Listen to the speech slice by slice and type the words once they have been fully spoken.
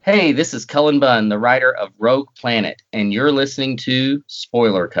Hey, this is Cullen Bunn, the writer of Rogue Planet, and you're listening to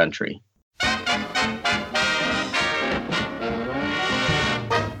Spoiler Country.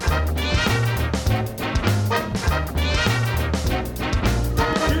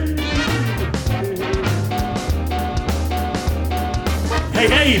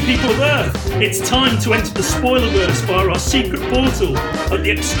 Hey, people of Earth! It's time to enter the Spoilerverse via our secret portal at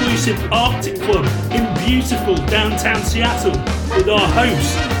the exclusive Arctic Club in beautiful downtown Seattle with our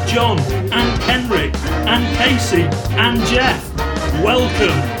hosts, John and Kenrick and Casey and Jeff.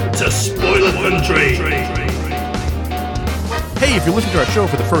 Welcome to Spoiler Country! Hey, if you're listening to our show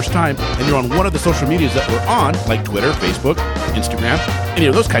for the first time and you're on one of the social medias that we're on, like Twitter, Facebook, Instagram, any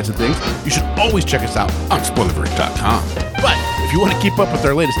of those kinds of things, you should always check us out on Spoilerverse.com. But if you want to keep up with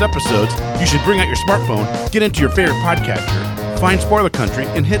our latest episodes, you should bring out your smartphone, get into your favorite podcatcher, find Spoiler Country,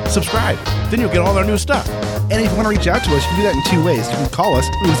 and hit subscribe. Then you'll get all our new stuff. And if you want to reach out to us, you can do that in two ways. You can call us,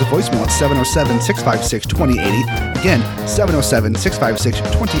 leave us a voicemail at 707-656-2080. Again,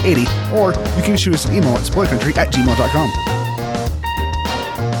 707-656-2080. Or you can shoot us an email at spoilercountry@gmail.com.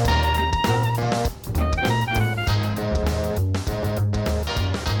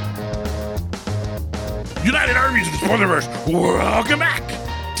 United Armies of the Spoilerverse, welcome back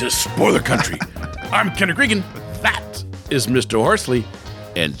to Spoiler Country. I'm Kenrick Regan. That is Mr. Horsley.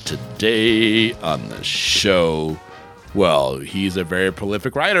 And today on the show, well, he's a very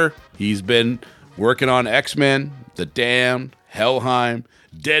prolific writer. He's been working on X-Men, The Damned, Helheim,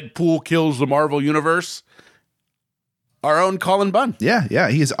 Deadpool Kills the Marvel Universe. Our own Cullen Bunn. Yeah,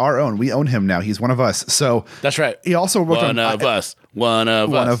 he's our own. We own him now. He's one of us. So that's right. He also worked One of us. One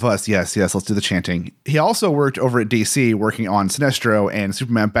of us. Yes. Let's do the chanting. He also worked over at DC, working on Sinestro and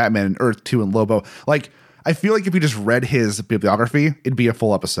Superman, Batman, and Earth 2 and Lobo. Like, I feel like if you just read his bibliography, it'd be a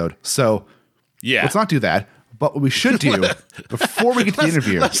full episode. So yeah, let's not do that. But what we should do before we get to the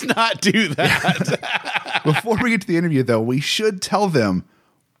interview, let's not do that. Before we get to the interview, though, we should tell them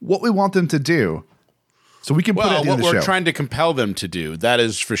what we want them to do. So we can put it at the end of the show. What we're trying to compel them to do, that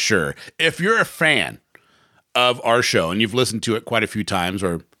is for sure. If you're a fan of our show and you've listened to it quite a few times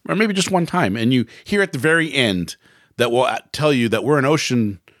or maybe just one time, and you hear at the very end that will tell you that we're an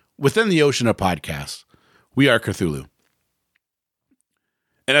ocean within the ocean of podcasts, we are Cthulhu.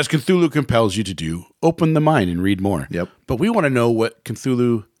 And as Cthulhu compels you to do, open the mind and read more. Yep. But we want to know what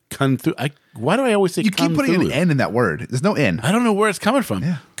Cthulhu... why do I always say you keep putting an N in that word? There's no N. I don't know where it's coming from.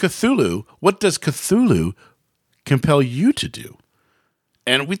 Yeah. Cthulhu. What does Cthulhu compel you to do?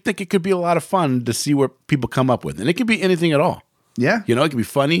 And we think it could be a lot of fun to see what people come up with. And it could be anything at all. Yeah. You know, it could be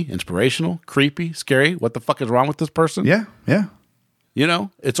funny, inspirational, creepy, scary. What the fuck is wrong with this person? Yeah. You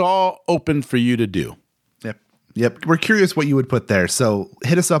know, it's all open for you to do. Yep. We're curious what you would put there. So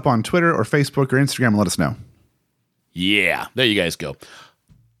hit us up on Twitter or Facebook or Instagram and let us know. Yeah. There you guys go.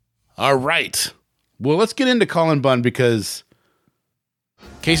 All right. Well, let's get into Cullen Bunn because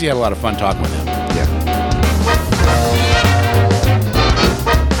Casey had a lot of fun talking with him. Yeah.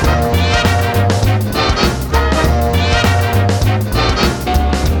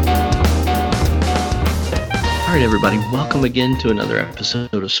 All right, everybody. Welcome again to another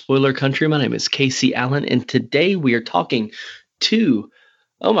episode of Spoiler Country. My name is Casey Allen, and today we are talking to,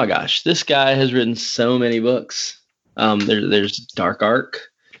 oh my gosh, this guy has written so many books. There's Dark Ark.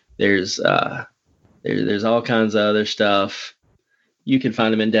 There's all kinds of other stuff. You can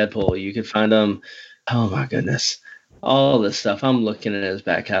find him in Deadpool. You can find him, oh my goodness, all this stuff. I'm looking at his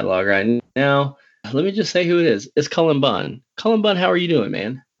back catalog right now. Let me just say who it is. It's Cullen Bunn. Cullen Bunn, how are you doing,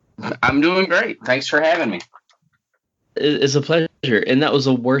 man? I'm doing great. Thanks for having me. It's a pleasure. And that was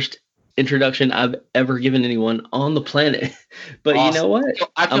the worst introduction I've ever given anyone on the planet. But awesome. You know what?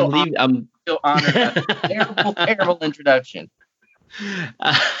 I feel honored. Terrible introduction.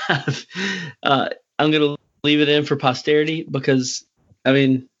 I'm going to leave it in for posterity because, I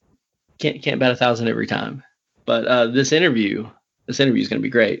mean, can't bat 1,000 every time. But this interview is going to be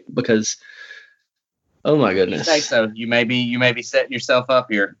great because, oh my goodness! You say so. You may be setting yourself up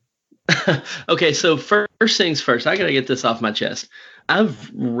here. Okay, so first things first, I got to get this off my chest. I've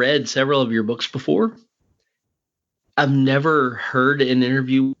read several of your books before. I've never heard an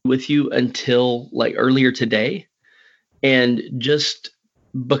interview with you until like earlier today. And just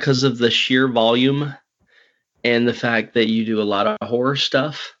because of the sheer volume and the fact that you do a lot of horror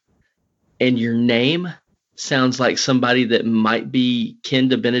stuff and your name sounds like somebody that might be kin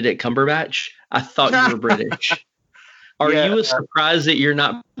to Benedict Cumberbatch, I thought you were British. Are you as surprised that you're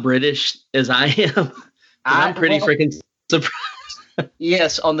not British as I am? I'm pretty freaking surprised.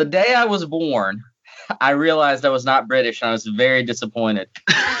 Yes, on the day I was born, I realized I was not British, and I was very disappointed.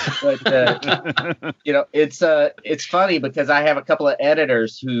 But it's funny because I have a couple of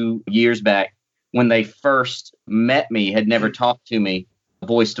editors who years back, when they first met me, had never talked to me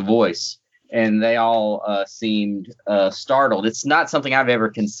voice to voice, and they all seemed startled. It's not something I've ever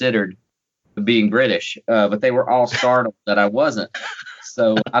considered being British, but they were all startled that I wasn't.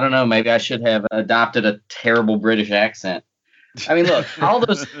 So I don't know. Maybe I should have adopted a terrible British accent. I mean, look,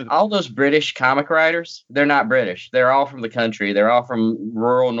 all those British comic writers, they're not British. They're all from the country. They're all from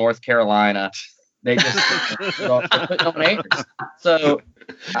rural North Carolina. They just they're putting on airs. So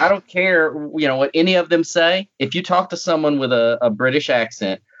I don't care, what any of them say. If you talk to someone with a British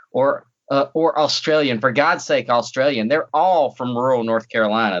accent or Australian, for God's sake, Australian, they're all from rural North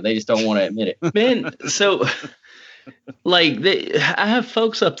Carolina. They just don't want to admit it. Man, so I have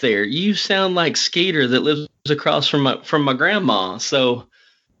folks up there. You sound like Skeeter that lives across from my grandma. So,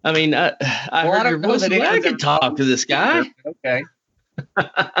 I mean, I heard your voice. I could talk to this guy. Okay.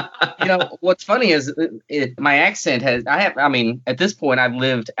 What's funny is my accent at this point, I've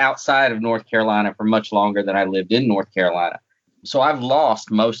lived outside of North Carolina for much longer than I lived in North Carolina. So I've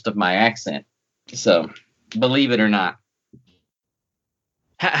lost most of my accent. So believe it or not.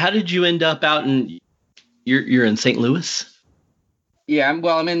 How did you end up out in, you're in St. Louis? Yeah,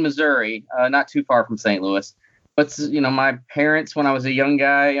 I'm in Missouri, not too far from St. Louis. But, my parents, when I was a young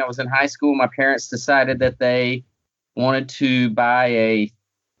guy, I was in high school, my parents decided that they wanted to buy a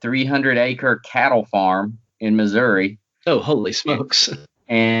 300-acre cattle farm in Missouri. Oh, holy smokes.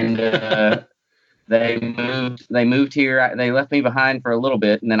 And they moved here. They left me behind for a little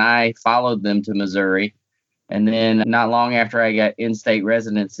bit, and then I followed them to Missouri. And then not long after I got in-state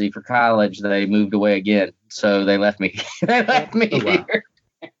residency for college, they moved away again. So they left me. Here.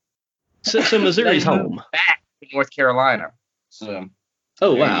 So Missouri's home. Back to North Carolina. So.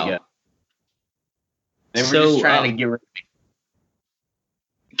 Oh, wow. They were just trying to get rid of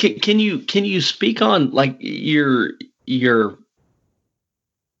me. Can you speak on your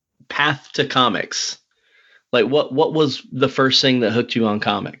path to comics? What was the first thing that hooked you on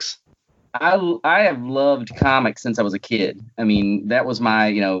comics? I have loved comics since I was a kid. I mean, that was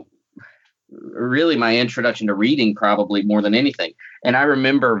my, really my introduction to reading, probably more than anything. And I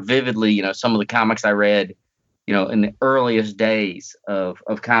remember vividly, some of the comics I read, in the earliest days of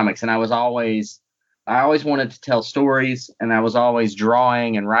comics. And I always wanted to tell stories, and I was always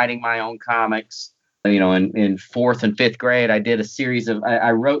drawing and writing my own comics. In fourth and fifth grade, I did a series of,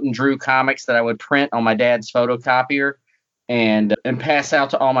 I wrote and drew comics that I would print on my dad's photocopier and pass out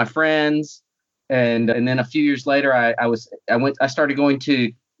to all my friends. And then a few years later, I started going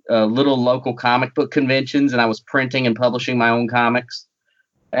to little local comic book conventions, and I was printing and publishing my own comics.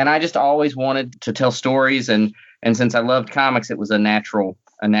 And I just always wanted to tell stories. And since I loved comics, it was a natural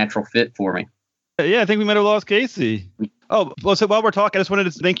fit for me. Yeah, I think we might have lost Casey. Oh, well, so while we're talking, I just wanted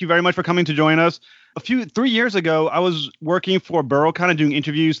to thank you very much for coming to join us. 3 years ago, I was working for Burrow, kind of doing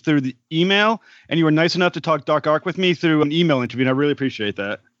interviews through the email, and you were nice enough to talk Dark Arc with me through an email interview, and I really appreciate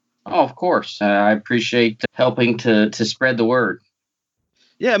that. Oh, of course. I appreciate helping to spread the word.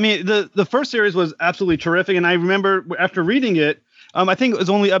 Yeah, I mean, the first series was absolutely terrific, and I remember after reading it, I think it was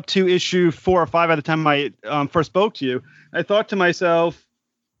only up to issue 4 or 5 at the time I first spoke to you. I thought to myself,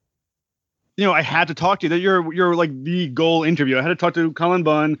 I had to talk to you. That you're like the goal interview. I had to talk to Cullen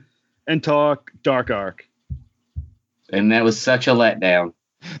Bunn and talk Dark Arc. And that was such a letdown.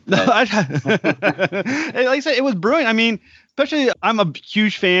 Like I said, it was brilliant. I mean, especially I'm a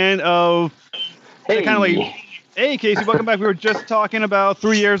huge fan of kind of like, hey, Casey, welcome back. We were just talking about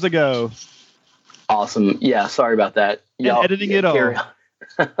 3 years ago. Awesome. Yeah, sorry about that. Editing it all.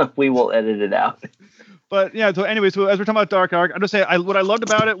 We will edit it out. But yeah, so anyway, so as we're talking about Dark Arc, I'm just saying what I loved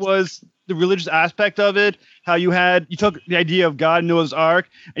about it was the religious aspect of it, how you took the idea of God, Noah's Ark,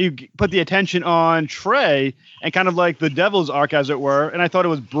 and you put the attention on Trey and kind of like the Devil's Ark, as it were. And I thought it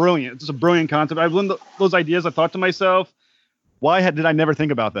was brilliant. It's a brilliant concept. I've learned those ideas. I thought to myself, why did I never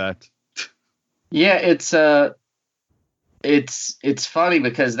think about that? Yeah, it's funny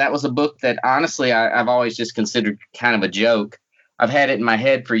because that was a book that honestly I've always just considered kind of a joke. I've had it in my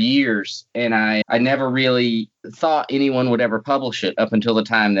head for years, and I never really thought anyone would ever publish it up until the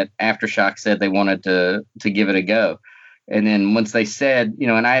time that Aftershock said they wanted to give it a go. And then once they said,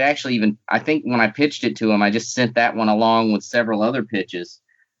 and I'd actually I think when I pitched it to them, I just sent that one along with several other pitches.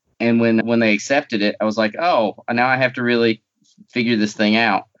 And when they accepted it, I was like, oh, now I have to really figure this thing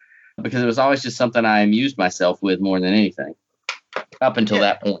out, because it was always just something I amused myself with more than anything up until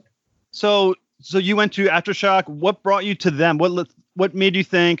that point. So you went to Aftershock. What brought you to them? What made you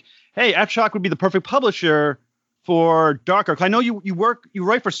think, hey, Aftershock would be the perfect publisher for Dark Horse? I know you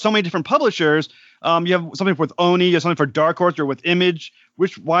write for so many different publishers. You have something with Oni, you have something for Dark Horse, or with Image.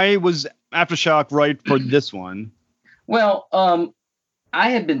 Why was Aftershock right for this one? Well, I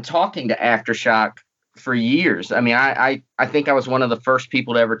had been talking to Aftershock for years. I mean, I think I was one of the first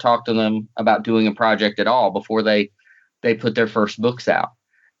people to ever talk to them about doing a project at all before they put their first books out.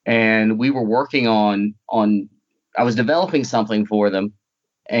 And we were working on I was developing something for them,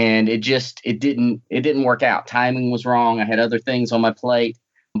 and it didn't work out. Timing was wrong. I had other things on my plate,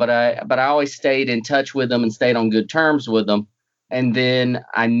 but I always stayed in touch with them and stayed on good terms with them. And then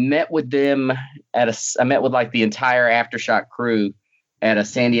I met with them I met with like the entire Aftershock crew at a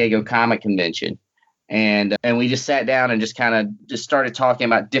San Diego comic convention. And we just sat down and just kind of just started talking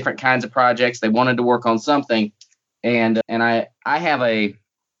about different kinds of projects. They wanted to work on something. And I have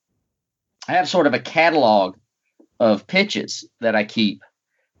sort of a catalog of pitches that I keep.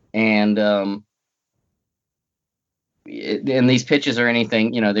 And these pitches are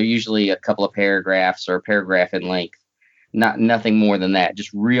anything, they're usually a couple of paragraphs or a paragraph in length. Nothing more than that,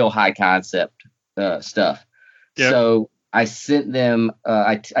 just real high concept stuff. Yep. So I sent them,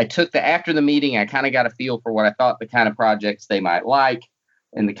 I took after the meeting, I kind of got a feel for what I thought the kind of projects they might like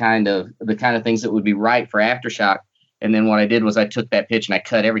and the kind of things that would be right for Aftershock. And then what I did was I took that pitch and I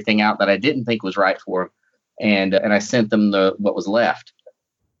cut everything out that I didn't think was right for them. And I sent them what was left.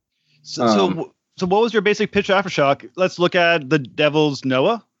 So what was your basic pitch to Aftershock? Let's look at the Devil's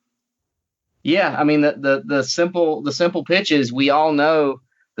Noah. Yeah, I mean the simple pitch is we all know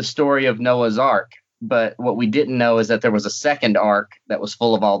the story of Noah's Ark, but what we didn't know is that there was a second ark that was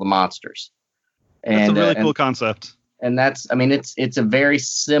full of all the monsters. And that's a really cool concept. And it's a very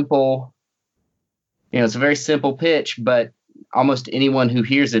simple, it's a very simple pitch, but almost anyone who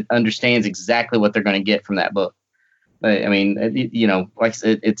hears it understands exactly what they're going to get from that book. I mean, like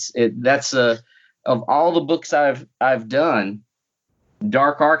that's of all the books I've done,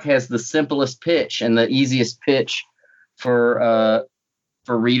 Dark Ark has the simplest pitch and the easiest pitch for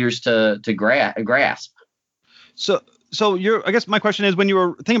readers to grasp. So I guess my question is, when you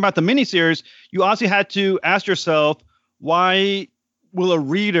were thinking about the miniseries, you obviously had to ask yourself, why will a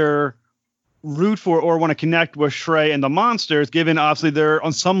reader root for or want to connect with Shrey and the monsters, given obviously they're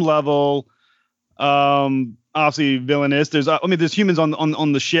on some level obviously villainous. There's humans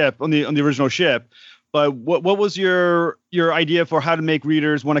on the ship, on the original ship. But what was your idea for how to make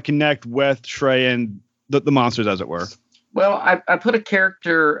readers want to connect with Shrey and the monsters, as it were? Well, I put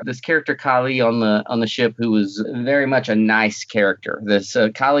this character Kali on the ship, who was very much a nice character. This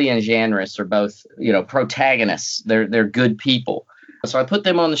Kali and Janris are both protagonists. They're good people. So I put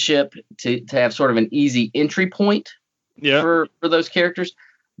them on the ship to have sort of an easy entry point for those characters,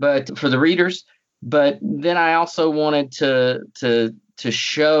 but for the readers. But then I also wanted to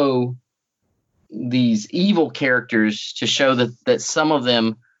show these evil characters, to show that some of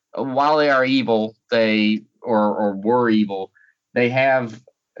them, while they are evil, or were evil, they have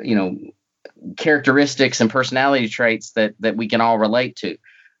characteristics and personality traits that we can all relate to.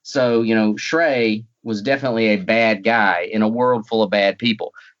 So Shrey was definitely a bad guy in a world full of bad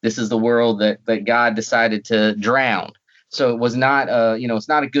people. This is the world that God decided to drown. So it was not it's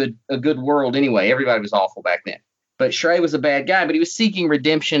not a good world anyway. Everybody was awful back then. But Shrey was a bad guy, but he was seeking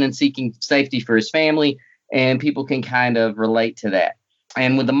redemption and seeking safety for his family, and people can kind of relate to that.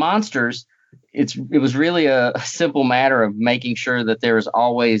 And with the monsters, it was really a simple matter of making sure that there was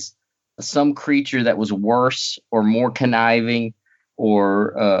always some creature that was worse or more conniving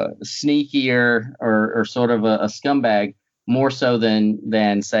or sneakier or sort of a scumbag, more so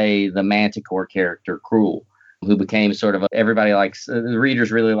than say the Manticore character Cruel, who became sort of everybody likes, the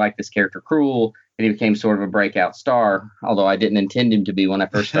readers really like this character Cruel, and he became sort of a breakout star, although I didn't intend him to be when I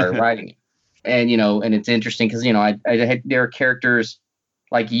first started writing it. And and it's interesting because there are characters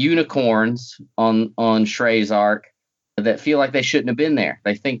like unicorns on Shrey's Ark that feel like they shouldn't have been there.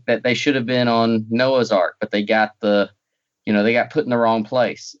 They think that they should have been on Noah's Ark, but they got they got put in the wrong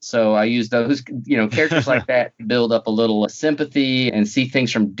place. So I use those, characters like that to build up a little sympathy and see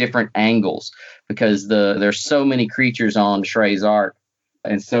things from different angles, because there's so many creatures on Shrey's Ark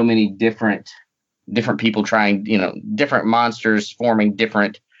and so many different people trying, different monsters forming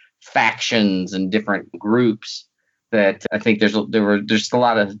different factions and different groups, that I think there were just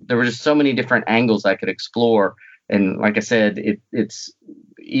so many different angles I could explore. And like I said, it's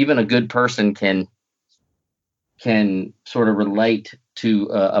even a good person can sort of relate to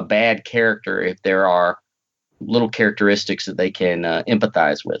a bad character if there are little characteristics that they can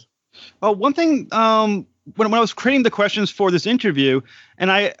empathize with. Well, one thing, when I was creating the questions for this interview, and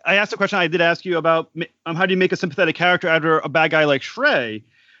I asked a question I did ask you about how do you make a sympathetic character out of a bad guy like Shrey,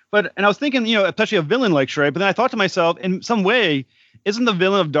 And I was thinking, especially a villain like Shrey, but then I thought to myself, in some way, isn't the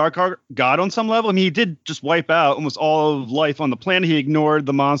villain of Dark Ark God on some level? I mean, he did just wipe out almost all of life on the planet. He ignored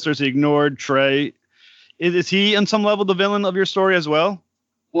the monsters. He ignored Shrey. Is he, on some level, the villain of your story as well?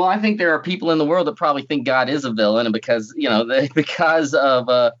 Well, I think there are people in the world that probably think God is a villain, and because of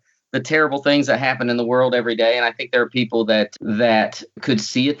the terrible things that happen in the world every day. And I think there are people that could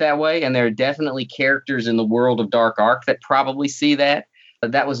see it that way. And there are definitely characters in the world of Dark Ark that probably see that.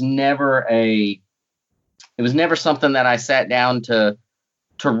 But that was never something that I sat down to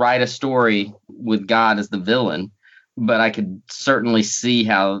write a story with God as the villain. But I could certainly see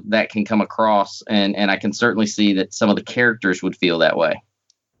how that can come across. And I can certainly see that some of the characters would feel that way.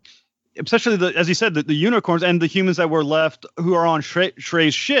 Especially, as you said, the unicorns and the humans that were left who are on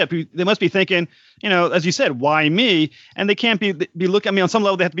Shrey's ship, they must be thinking, as you said, why me? And they can't be looking at me on some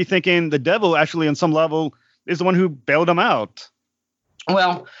level. They have to be thinking the devil actually on some level is the one who bailed them out.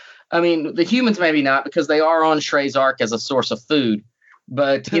 Well, I mean, the humans maybe not, because they are on Shrey's Ark as a source of food.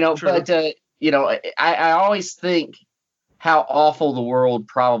 But, I always think how awful the world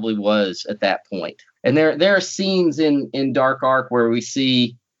probably was at that point. And there are scenes in Dark Ark where we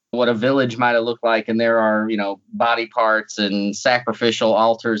see what a village might have looked like. And there are, body parts and sacrificial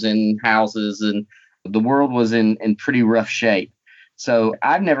altars in houses. And the world was in pretty rough shape. So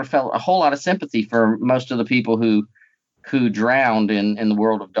I've never felt a whole lot of sympathy for most of the people who drowned in the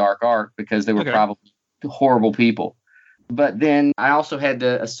world of Dark Ark, because they were probably horrible people. But then I also had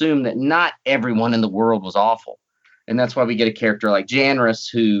to assume that not everyone in the world was awful. And that's why we get a character like Janris,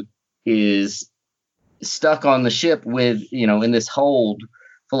 who is stuck on the ship with, in this hold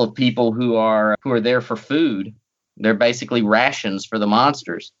full of people who are there for food. They're basically rations for the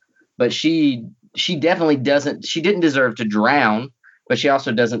monsters. But she definitely didn't deserve to drown, but she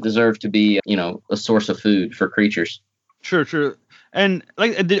also doesn't deserve to be, a source of food for creatures. Sure. And are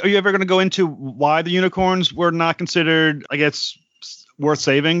you ever going to go into why the unicorns were not considered, I guess, worth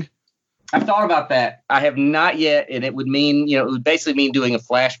saving? I've thought about that. I have not yet, and it would mean, it would basically mean doing a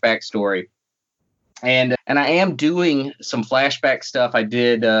flashback story. And I am doing some flashback stuff. I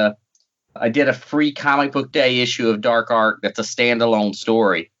did a free comic book day issue of Dark Ark that's a standalone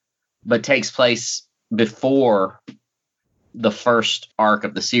story, but takes place before the first arc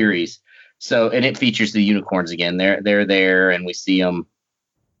of the series. So, and it features the unicorns again. They're there, and we see them,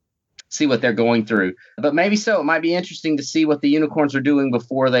 see what they're going through. But maybe so. It might be interesting to see what the unicorns are doing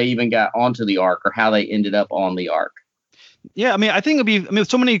before they even got onto the Ark, or how they ended up on the Ark. Yeah, I mean, I think with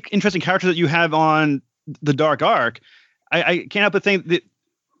so many interesting characters that you have on the Dark Ark, I can't help but think that.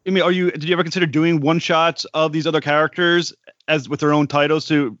 I mean, did you ever consider doing one shots of these other characters as with their own titles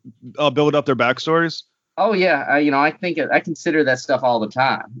to build up their backstories? Oh yeah, I think I consider that stuff all the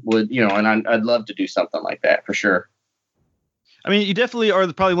time. And I'd love to do something like that for sure. I mean, you definitely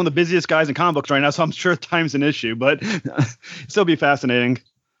are probably one of the busiest guys in comic books right now, so I'm sure time's an issue, but still be fascinating.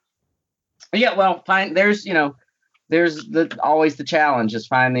 Yeah, well, fine. There's always the challenge is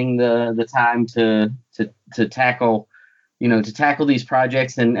finding the time to tackle these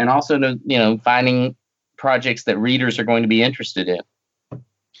projects, and also to finding projects that readers are going to be interested in.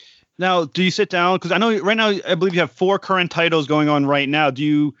 Now, do you sit down? Because I know right now, I believe you have 4 current titles going on right now. Do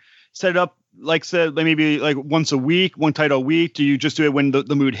you set it up maybe like once a week, one title a week? Do you just do it when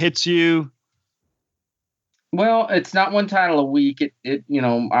the mood hits you? Well, it's not one title a week.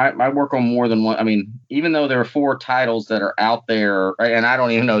 I work on more than one. I mean, even though there are 4 titles that are out there, and I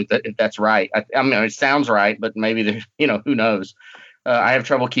don't even know if that's right. I mean, it sounds right, but maybe there's, who knows? I have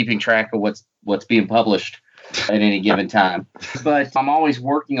trouble keeping track of what's being published at any given time. But I'm always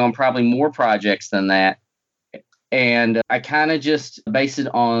working on probably more projects than that. And I kind of just base it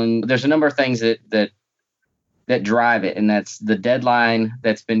on, there's a number of things that drive it. And that's the deadline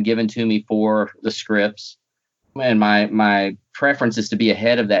that's been given to me for the scripts. And my preference is to be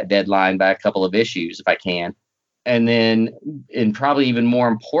ahead of that deadline by a couple of issues if I can. And then, and probably even more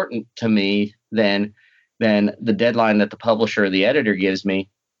important to me than the deadline that the publisher or the editor gives me,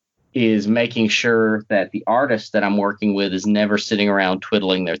 is making sure that the artist that I'm working with is never sitting around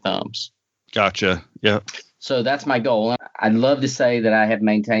twiddling their thumbs. Gotcha. Yeah. So that's my goal. I'd love to say that I have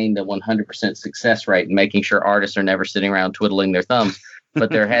maintained a 100% success rate in making sure artists are never sitting around twiddling their thumbs. But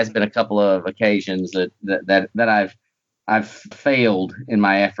there has been a couple of occasions that I've failed in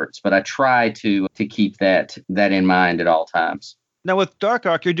my efforts. But I try to keep that in mind at all times. Now with Dark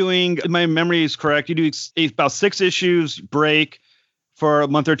Ark, you're doing, if my memory is correct, you do about 6 issues break for a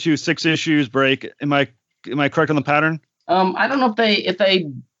month or two, 6 issues break. Am I correct on the pattern? I don't know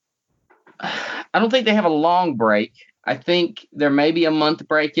I don't think they have a long break. I think there may be a month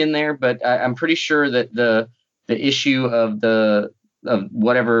break in there, but I'm pretty sure that the issue of the of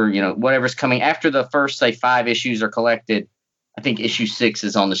whatever's coming after the first, say, 5 issues are collected. I think issue 6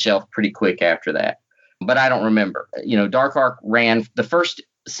 is on the shelf pretty quick after that. But I don't remember. Dark Ark the first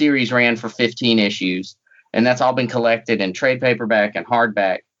series ran for 15 issues, and that's all been collected in trade paperback and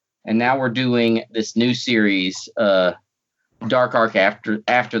hardback. And now we're doing this new series, Dark Ark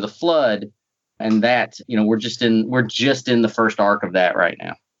after the flood, and that we're just in the first arc of that right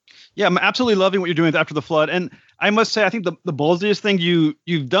now. Yeah, I'm absolutely loving what you're doing with After the Flood. And I must say, I think the ballsiest thing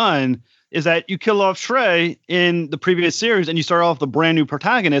you've done is that you kill off Shrey in the previous series, and you start off the brand new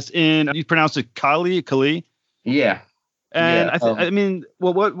protagonist in, you pronounced it Kali? Yeah. And yeah,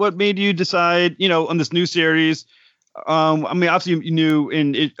 what made you decide, on this new series? Obviously you knew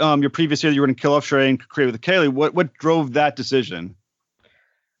in your previous year you were going to kill off Shrey and create with Kali. What drove that decision?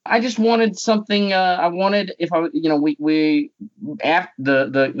 I just wanted something. The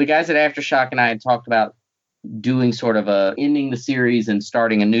guys at Aftershock and I had talked about doing sort of ending the series and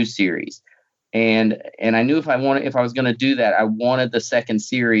starting a new series, and I knew if I was going to do that, I wanted the second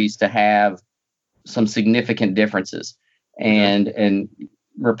series to have some significant differences, and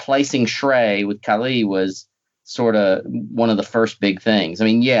replacing Shrey with Kali was sort of one of the first big things. I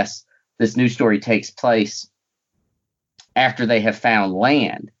mean, yes, this new story takes place after they have found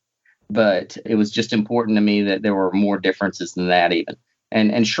land, but it was just important to me that there were more differences than that even.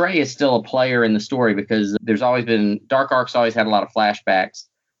 And Shrey is still a player in the story because there's always been, Dark Ark's always had a lot of flashbacks,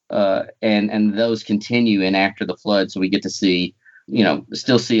 and those continue in After the Flood. So we get to see,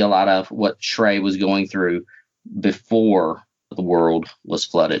 still see a lot of what Shrey was going through before the world was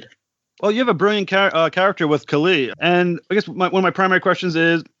flooded. Well, you have a brilliant character with Kali. And I guess one of my primary questions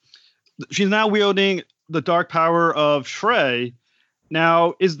is, she's now wielding the dark power of Shrey.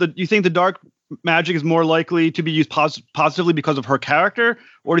 Now, do you think the dark magic is more likely to be used positively because of her character,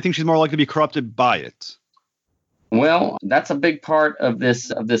 or do you think she's more likely to be corrupted by it? Well, that's a big part of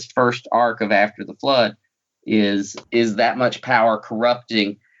this first arc of After the Flood is that much power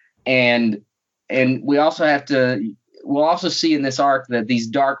corrupting, and we'll also see in this arc that these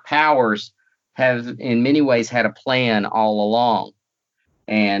dark powers have in many ways had a plan all along.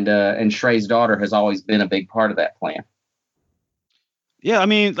 And Shrey's daughter has always been a big part of that plan. Yeah, I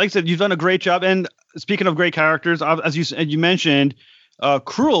mean, like I said, you've done a great job. And speaking of great characters, as you mentioned,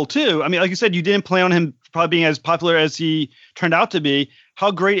 Cruel too. I mean, like you said, you didn't plan on him probably being as popular as he turned out to be.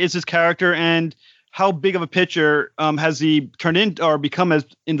 How great is his character, and how big of a picture has he turned in or become as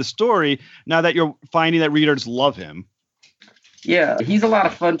in the story now that you're finding that readers love him? Yeah, he's a lot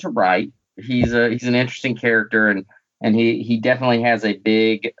of fun to write. He's an interesting character, and he definitely has a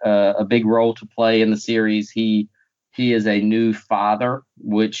big role to play in the series. He is a new father,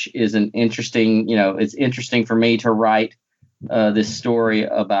 which is an interesting, it's interesting for me to write this story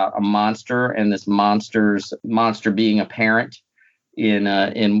about a monster and this monster being a parent in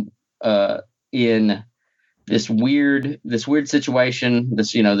this weird situation,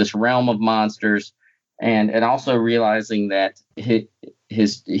 this realm of monsters, and also realizing that he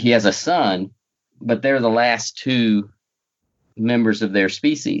has a son, but they're the last 2 members of their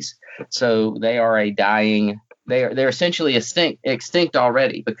species. So they are they're essentially extinct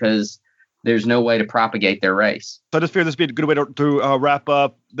already because there's no way to propagate their race. So I just figured this would be a good way to wrap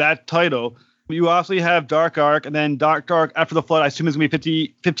up that title. You obviously have Dark Ark, and then Dark Ark After the Flood, I assume is going to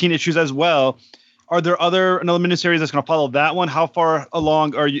be 15 issues as well. Are there another miniseries that's going to follow that one? How far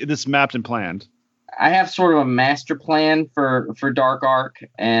along are you this mapped and planned? I have sort of a master plan for Dark Ark,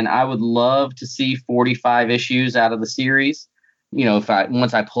 and I would love to see 45 issues out of the series.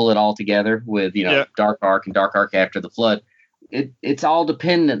 Once I pull it all together with Dark Ark and Dark Ark After the Flood, it's all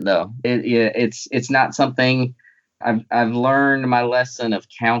dependent though. It's not something I've learned my lesson of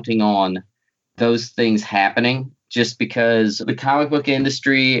counting on those things happening, just because the comic book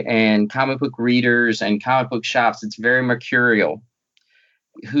industry and comic book readers and comic book shops, it's very mercurial.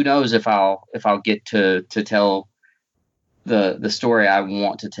 Who knows if I'll get to tell the story I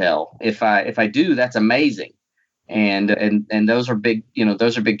want to tell. If I do, that's amazing. And those are big,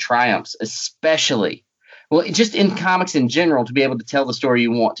 those are big triumphs, especially, well, just in comics in general, to be able to tell the story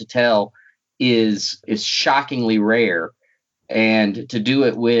you want to tell is shockingly rare. And to do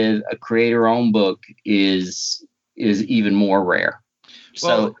it with a creator-owned book is even more rare.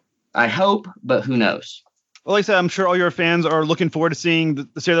 So I hope, but who knows? Well, like I said, I'm sure all your fans are looking forward to seeing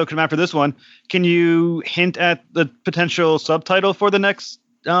the series that will come out for this one. Can you hint at the potential subtitle for the next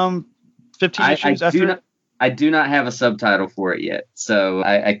 15 issues after? I do not have a subtitle for it yet, so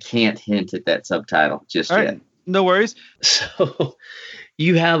I can't hint at that subtitle just yet. Right. No worries. So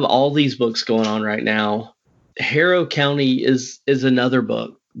you have all these books going on right now. Harrow County is another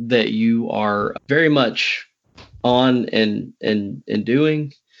book that you are very much on and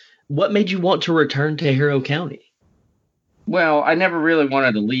doing. What made you want to return to Harrow County? Well, I never really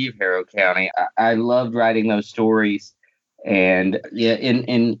wanted to leave Harrow County. I loved writing those stories, and yeah,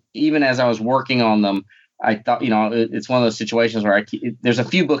 in even as I was working on them, I thought, it's one of those situations where there's a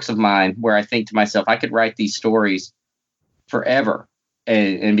few books of mine where I think to myself, I could write these stories forever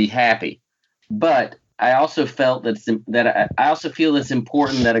and be happy. But I also felt that I also feel it's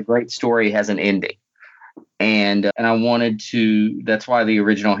important that a great story has an ending. And I wanted to. That's why the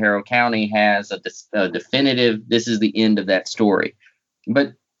original Harrow County has a definitive. This is the end of that story.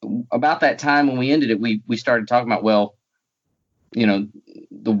 But about that time when we ended it, we started talking about, well,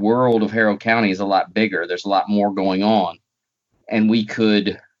 the world of Harrow County is a lot bigger. There's a lot more going on, and we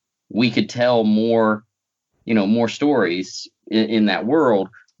could tell more, more stories in that world,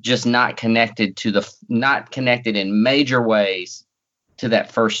 just not connected in major ways to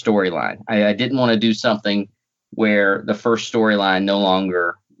that first storyline. I didn't want to do something where the first storyline no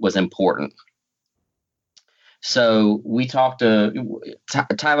longer was important. So we talked to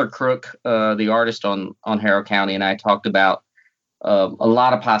Tyler Crook, the artist on Harrow County, and I talked about a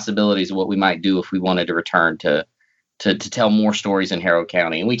lot of possibilities of what we might do if we wanted to return to tell more stories in Harrow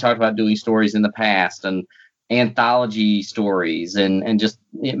County. And we talked about doing stories in the past and anthology stories and just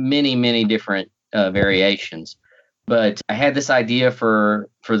many, many different variations. But I had this idea for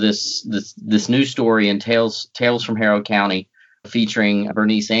this new story in Tales from Harrow County, featuring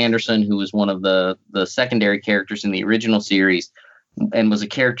Bernice Anderson, who was one of the secondary characters in the original series, and was a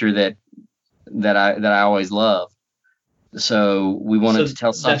character that I always loved. So we wanted to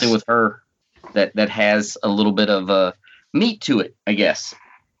tell something with her that has a little bit of meat to it, I guess.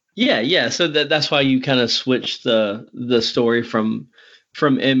 Yeah. So that's why you kind of switched the story from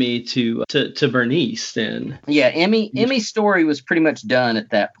Emmy to Bernice then. Yeah, Emmy's story was pretty much done at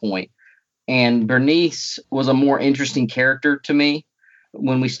that point. And Bernice was a more interesting character to me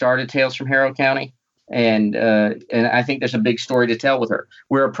when we started Tales from Harrow County. And I think there's a big story to tell with her.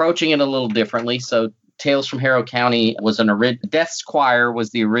 We're approaching it a little differently. So Tales from Harrow County was Death's Choir was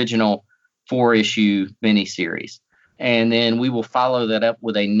the original 4-issue miniseries. And then we will follow that up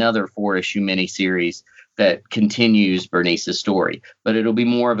with another 4-issue miniseries that continues Bernice's story. But it'll be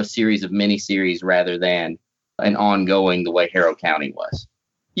more of a series of miniseries rather than an ongoing the way Harrow County was.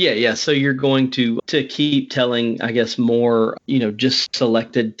 Yeah. So you're going to keep telling, I guess, more, just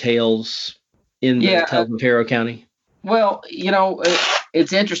selected tales in the Tales of Harrow County? Well,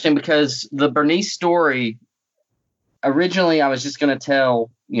 it's interesting because the Bernice story, originally I was just going to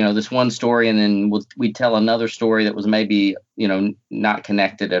tell, this one story, and then we'd tell another story that was maybe, not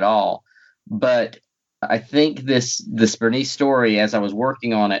connected at all. But I think this Bernice story, as I was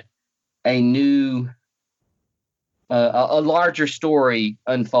working on it, a new, a larger story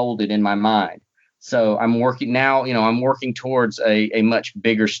unfolded in my mind. So I'm working now, I'm working towards a much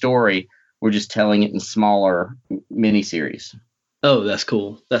bigger story. We're just telling it in smaller miniseries. Oh, that's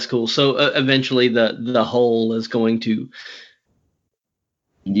cool. That's cool. So eventually the whole is going to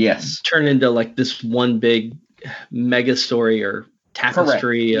turn into like this one big mega story or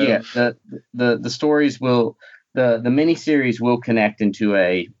tapestry. Correct. Of the stories will the miniseries will connect into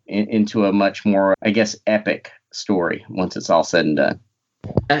a much more, I guess, epic story once it's all said and done.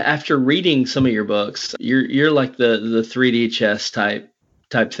 After reading some of your books, you're like the 3D chess type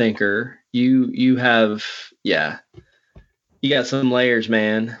thinker. You have you got some layers,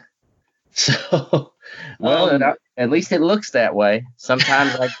 man. So well, at least it looks that way.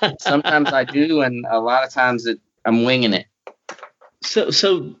 Sometimes I do, and a lot of times I'm winging it.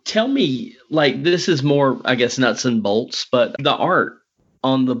 So tell me, like, this is more, I guess, nuts and bolts, but the art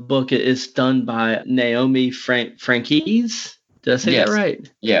on the book is done by Naomi Franquise. Did I say that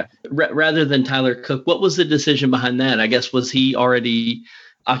right? Yeah. Rather than Tyler Cook. What was the decision behind that? I guess, was he already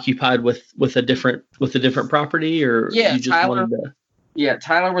occupied with a different property, or you just Tyler, wanted to? Yeah,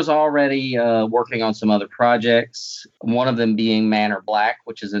 Tyler was already working on some other projects. One of them being Man or Black,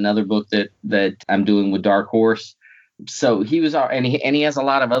 which is another book that I'm doing with Dark Horse. So he was, and he has a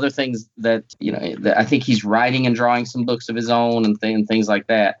lot of other things that that I think he's writing and drawing some books of his own and things like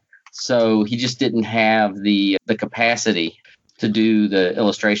that. So he just didn't have the capacity to do the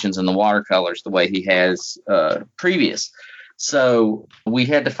illustrations and the watercolors the way he has previous. So we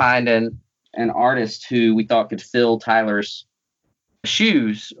had to find an artist who we thought could fill Tyler's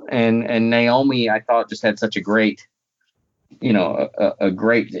shoes, and Naomi, I thought, just had such a great,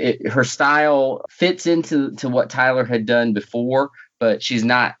 her style fits into what Tyler had done before, but she's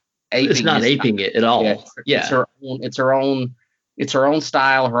not aping it at all. Yeah. It's her own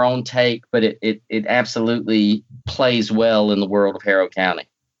style, her own take, but it absolutely plays well in the world of Harrow County.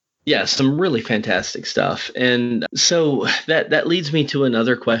 Yeah, some really fantastic stuff. And so that leads me to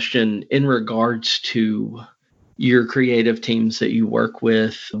another question in regards to your creative teams that you work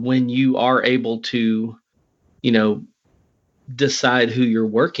with. When you are able to, you know, decide who you're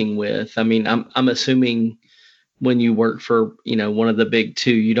working with. I mean, I'm assuming when you work for, one of the big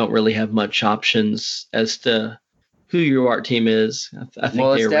two, you don't really have much options as to who your art team is. I think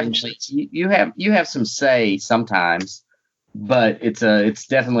Well, they it's arrange definitely you have some say sometimes, but it's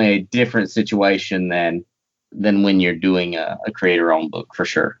definitely a different situation than when you're doing a creator-owned book for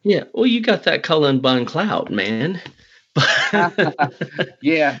sure. Yeah, well, you got that Cullen Bunn clout, man.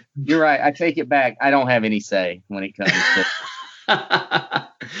 Yeah, you're right. I take it back. I don't have any say when it comes to.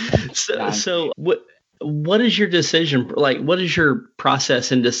 So what is your decision like? What is your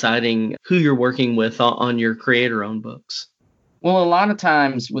process in deciding who you're working with on your creator-owned books? Well, a lot of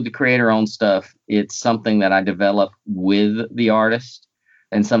times with the creator-owned stuff, it's something that I develop with the artist,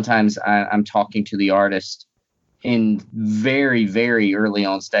 and sometimes I'm talking to the artist in very, very early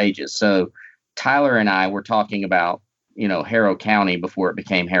on stages. So Tyler and I were talking about, Harrow County before it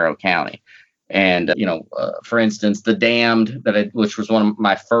became Harrow County. And, for instance, The Damned, which was one of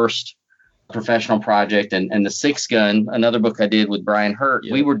my first professional project, and The Six Gun, another book I did with Brian Hurt,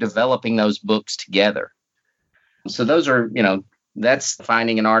 we were developing those books together. So those are, that's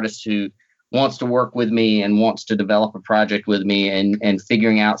finding an artist who wants to work with me and wants to develop a project with me and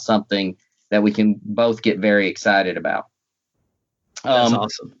figuring out something that we can both get very excited about. That's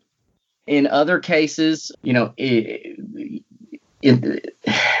awesome. In other cases,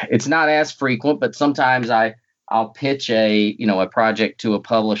 it's not as frequent, but sometimes I'll pitch a project to a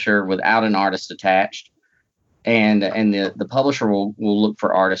publisher without an artist attached, and the publisher will look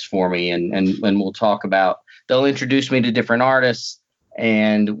for artists for me, and we'll talk about. They'll introduce me to different artists,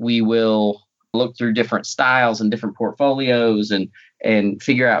 and we will look through different styles and different portfolios and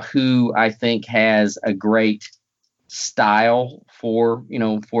figure out who I think has a great style for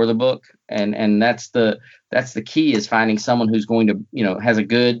the book. And that's the key, is finding someone who's going to, has a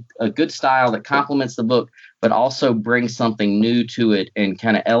good style that complements the book, but also brings something new to it and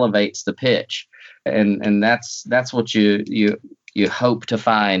kind of elevates the pitch. And that's what you hope to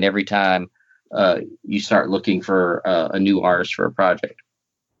find every time you start looking for a new artist for a project.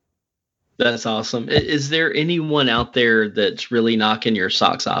 That's awesome. Is there anyone out there that's really knocking your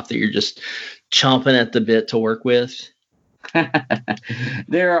socks off that you're just chomping at the bit to work with?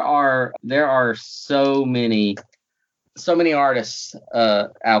 There are so many artists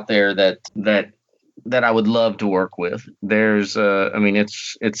out there that I would love to work with. There's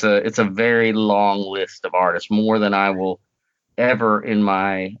it's a very long list of artists, more than I will ever in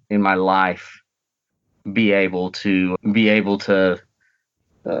my life be able to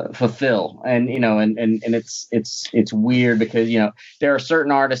fulfill. And it's weird because there are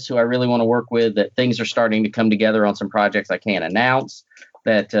certain artists who I really want to work with, that things are starting to come together on some projects I can't announce,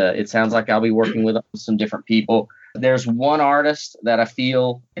 that it sounds like I'll be working with some different people. There's one artist that I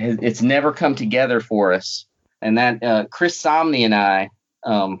feel it's never come together for us, and that Chris Somney and I.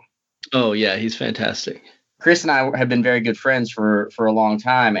 Oh yeah, he's fantastic. Chris and I have been very good friends for a long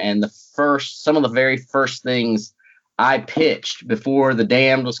time, and some of the very first things I pitched before The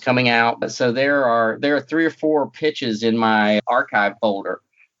Damned was coming out. So there are 3 or 4 pitches in my archive folder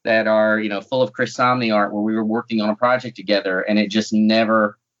that are, full of Chris Somney art where we were working on a project together, and it just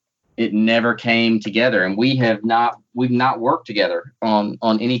never came together. And we've not worked together on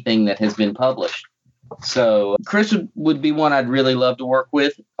anything that has been published. So Chris would be one I'd really love to work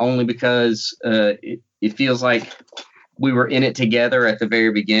with, only because it feels like we were in it together at the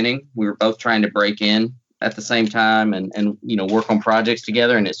very beginning. We were both trying to break in at the same time and work on projects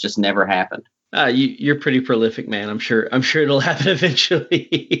together, and it's just never happened. You're pretty prolific, man. I'm sure it'll happen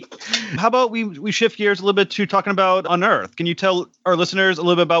eventually. How about we shift gears a little bit to talking about Unearth? Can you tell our listeners a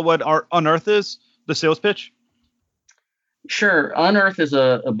little bit about what our Unearth is, the sales pitch? Sure. Unearth is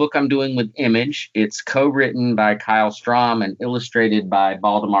a book I'm doing with Image. It's co-written by Kyle Strom and illustrated by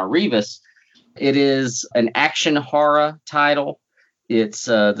Baldemar Rivas. It is an action horror title. It's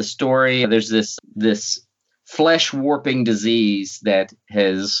the story. There's this flesh warping disease that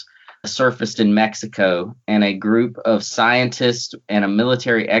has surfaced in Mexico, and a group of scientists and a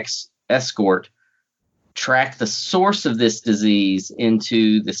military escort track the source of this disease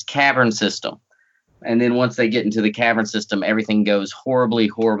into this cavern system. And then once they get into the cavern system, everything goes horribly,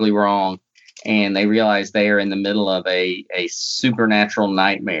 horribly wrong, and they realize they are in the middle of a supernatural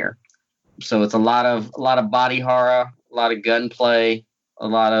nightmare. So it's a lot of body horror, a lot of gunplay, a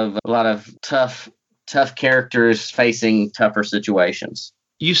lot of tough characters facing tougher situations.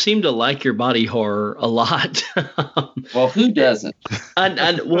 You seem to like your body horror a lot. Well, who doesn't?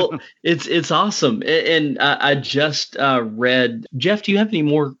 Well, it's awesome. And I just read. Jeff, do you have any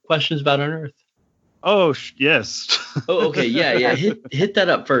more questions about Unearth? Oh, yes. Oh, okay. Yeah. Hit that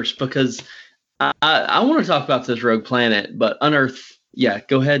up first, because I want to talk about this Rogue Planet, but Unearth, yeah,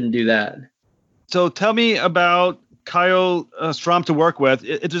 go ahead and do that. So tell me about Kyle Strom to work with.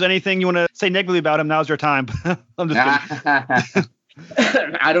 If there's anything you want to say negatively about him, now's your time. I'm just kidding.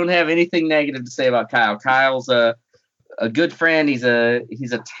 I don't have anything negative to say about Kyle. Kyle's a good friend. He's a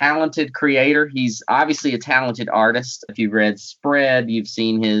talented creator. He's obviously a talented artist. If you've read Spread, you've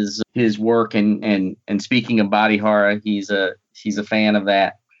seen his work. And speaking of body horror, he's a fan of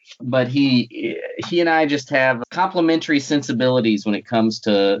that. But he and I just have complementary sensibilities when it comes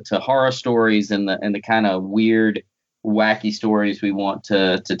to horror stories and the kind of weird, wacky stories we want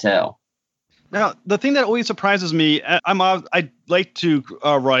to tell. Now, the thing that always surprises me, I like to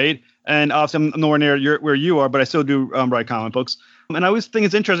write, and obviously I'm nowhere near where you are, but I still do write comic books. And I always think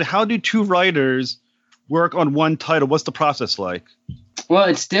it's interesting. How do two writers work on one title? What's the process like? Well,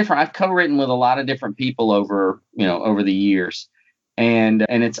 it's different. I've co-written with a lot of different people over the years, and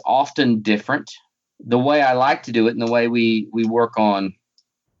it's often different. The way I like to do it and the way we work on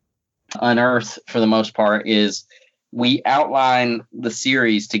Unearth for the most part is we outline the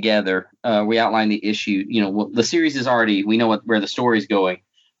series together. We outline the issue. The series is already, we know where the story's going,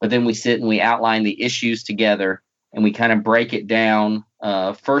 but then we sit and we outline the issues together, and we kind of break it down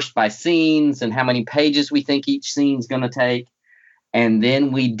first by scenes and how many pages we think each scene's going to take. And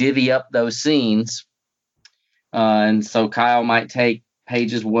then we divvy up those scenes. And so Kyle might take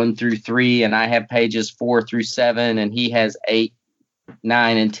pages 1 through 3, and I have pages 4 through 7, and he has 8,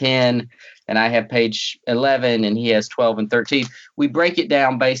 9, and 10. And I have page 11 and he has 12 and 13. We break it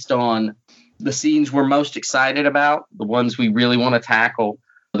down based on the scenes we're most excited about, the ones we really want to tackle,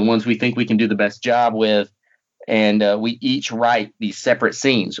 the ones we think we can do the best job with. And we each write these separate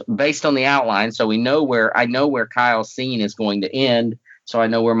scenes based on the outline. So I know where Kyle's scene is going to end. So I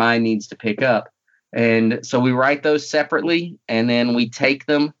know where mine needs to pick up. And so we write those separately, and then we take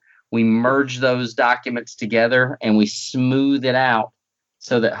them, we merge those documents together, and we smooth it out,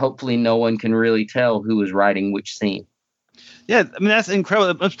 so that hopefully no one can really tell who is writing which scene. Yeah, I mean, that's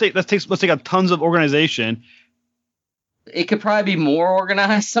incredible. Let's take up tons of organization. It could probably be more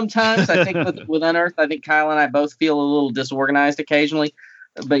organized sometimes. I think with Unearth, I think Kyle and I both feel a little disorganized occasionally.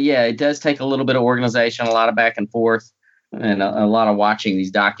 But yeah, it does take a little bit of organization, a lot of back and forth, and a lot of watching these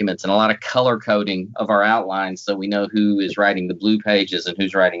documents, and a lot of color coding of our outlines, so we know who is writing the blue pages and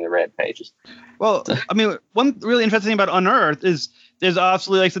who's writing the red pages. Well, I mean, one really interesting thing about Unearth is there's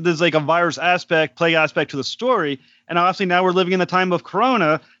obviously, like I said, there's like a virus aspect, plague aspect to the story. And obviously now we're living in the time of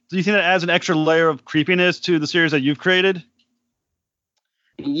Corona. Do you think that adds an extra layer of creepiness to the series that you've created?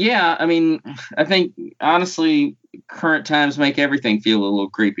 Yeah, I mean, I think honestly, current times make everything feel a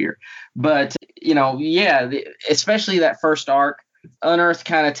little creepier. But, especially that first arc, Unearth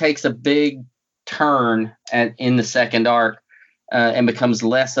kind of takes a big turn in the second arc and becomes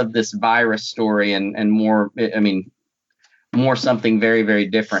less of this virus story and more, more something very, very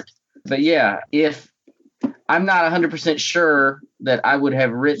different. But yeah, if I'm not 100% sure that I would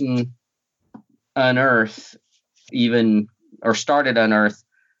have written Unearth or started Unearth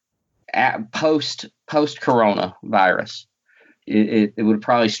at post coronavirus. It would have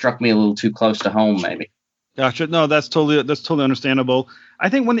probably struck me a little too close to home, maybe. Gotcha. No, that's totally understandable. I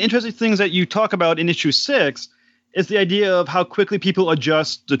think one of the interesting things that you talk about in issue 6 is the idea of how quickly people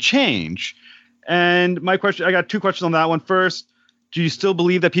adjust to change. And my question, I got 2 questions on that one. First, do you still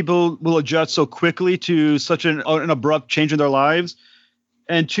believe that people will adjust so quickly to such an abrupt change in their lives?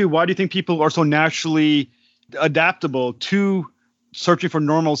 And 2, why do you think people are so naturally adaptable to searching for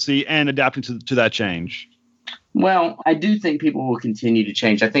normalcy and adapting to that change? Well, I do think people will continue to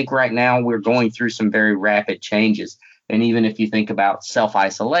change. I think right now we're going through some very rapid changes. And even if you think about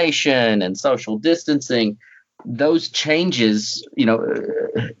self-isolation and social distancing, those changes,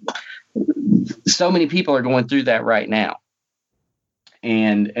 so many people are going through that right now.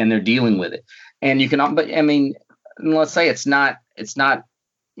 And they're dealing with it. And you can, but I mean, let's say it's not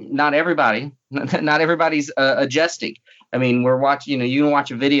everybody, not everybody's adjusting. I mean, we're watching, you can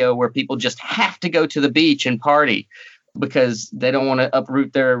watch a video where people just have to go to the beach and party because they don't want to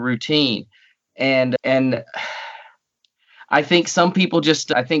uproot their routine. And I think some people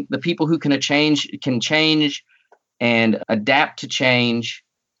I think the people who can change and adapt to change,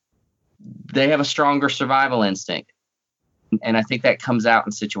 they have a stronger survival instinct. And I think that comes out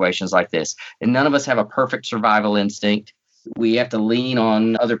in situations like this. And none of us have a perfect survival instinct. We have to lean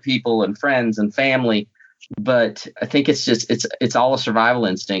on other people and friends and family but I think it's all a survival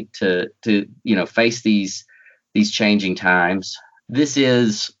instinct to face these changing times. This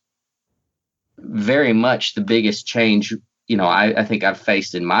is very much the biggest change I think I've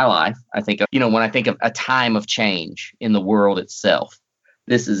faced in my life. I think when I think of a time of change in the world itself,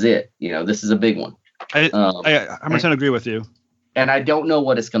 this is it. This is a big one. I 100% agree with you. And I don't know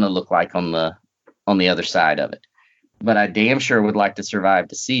what it's going to look like on the other side of it, but I damn sure would like to survive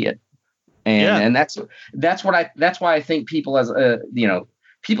to see it. And that's why I think people as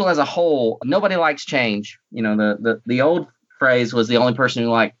a whole, nobody likes change. The old phrase was the only person who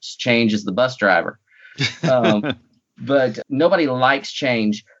likes change is the bus driver. But nobody likes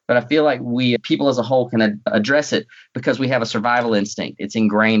change. But I feel like people as a whole can address it because we have a survival instinct. It's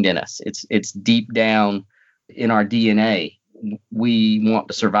ingrained in us. It's deep down in our DNA. We want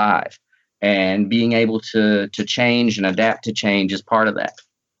to survive, and being able to change and adapt to change is part of that.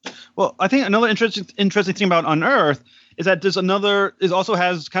 Well, I think another interesting thing about Unearthed is that it also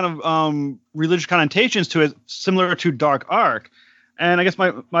has kind of religious connotations to it, similar to Dark Ark. And I guess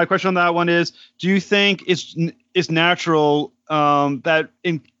my question on that one is, do you think it's natural that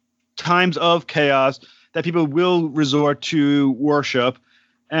in times of chaos that people will resort to worship?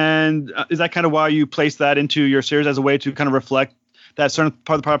 And is that kind of why you place that into your series as a way to kind of reflect that certain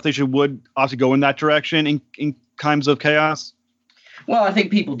part of the population would also go in that direction in times of chaos? Well, I think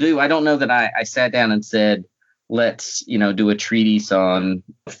people do. I don't know that I sat down and said, let's, do a treatise on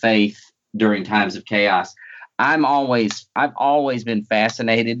faith during times of chaos. I've always been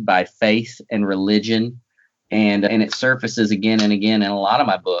fascinated by faith and religion, and it surfaces again and again in a lot of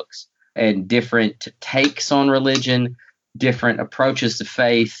my books, and different takes on religion, different approaches to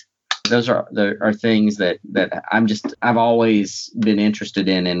faith. Those are things that I've always been interested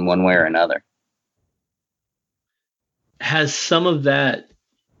in one way or another. Has some of that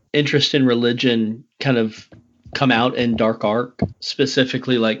interest in religion kind of come out in Dark Ark,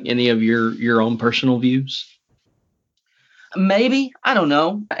 specifically, like any of your own personal views? Maybe. I don't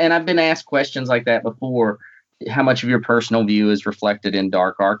know. And I've been asked questions like that before. How much of your personal view is reflected in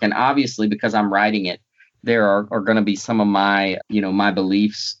Dark Ark? And obviously, because I'm writing it, there are going to be some of my, my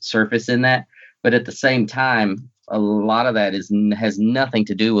beliefs surface in that. But at the same time, a lot of that has nothing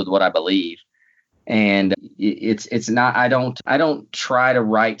to do with what I believe. And it's not, I don't try to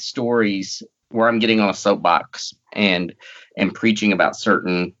write stories where I'm getting on a soapbox and preaching about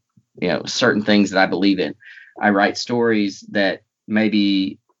certain things that I believe in. I write stories that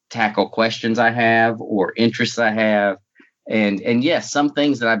maybe tackle questions I have or interests I have. And yes, some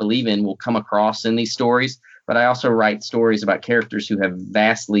things that I believe in will come across in these stories, but I also write stories about characters who have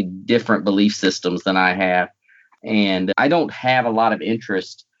vastly different belief systems than I have. And I don't have a lot of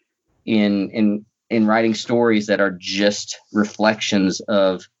interest in writing stories that are just reflections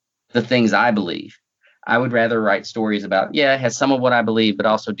of the things I believe. I would rather write stories about, it has some of what I believe, but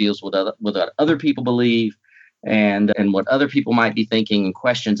also deals with what other people believe and what other people might be thinking and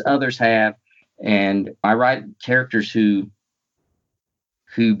questions others have. And I write characters who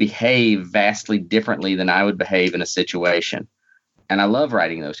behave vastly differently than I would behave in a situation. And I love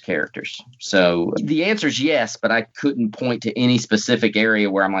writing those characters. So the answer is yes, but I couldn't point to any specific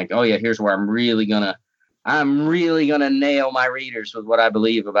area where I'm like, oh yeah, here's where I'm really gonna nail my readers with what I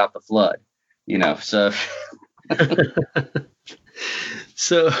believe about the flood. So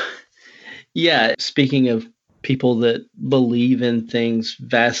So yeah, speaking of people that believe in things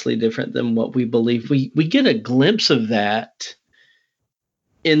vastly different than what we believe, we get a glimpse of that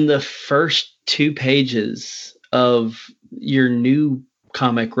in the first 2 pages of your new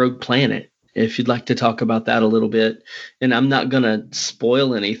comic, Rogue Planet, if you'd like to talk about that a little bit. And I'm not going to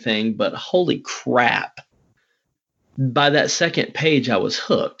spoil anything, but holy crap. By that second page, I was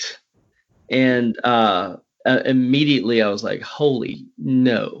hooked. And immediately I was like, holy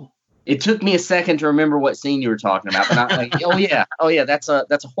no. It took me a second to remember what scene you were talking about, but I'm like, oh yeah, that's a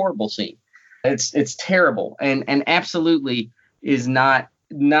horrible scene. It's terrible, and absolutely is not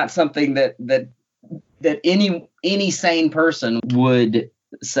something that any sane person would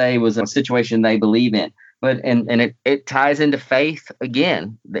say was a situation they believe in. But and it ties into faith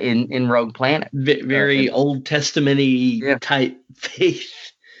again in Rogue Planet. Very Old Testament-y type faith.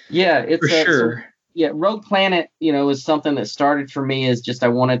 Yeah, it's for sure. Rogue Planet, is something that started for me as just I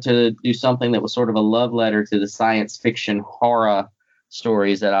wanted to do something that was sort of a love letter to the science fiction horror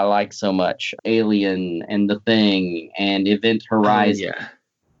stories that I like so much. Alien and The Thing and Event Horizon.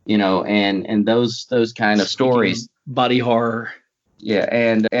 And those kind of stories. Body horror. Yeah,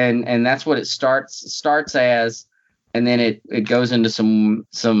 and that's what it starts as, and then it goes into some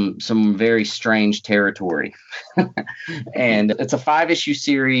very strange territory. And it's a 5-issue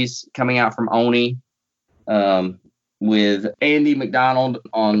series coming out from Oni, with Andy McDonald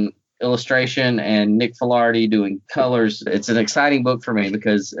on illustration and Nick Filardi doing colors. It's an exciting book for me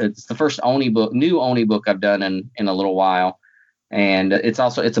because it's the first new Oni book I've done in a little while. And it's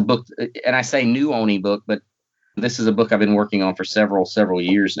a book, and I say new Oni book, but this is a book I've been working on for several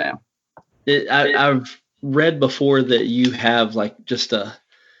years now. I've read before that you have like just a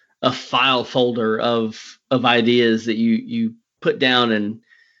file folder of ideas that you put down, and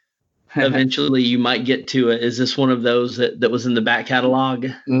eventually you might get to it. Is this one of those that was in the back catalog?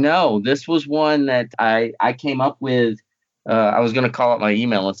 No, this was one that I came up with. I was going to call up my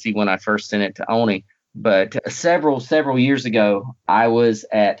email and see when I first sent it to Oni. But several years ago, I was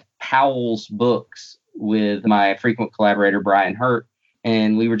at Powell's Books with my frequent collaborator, Brian Hurt.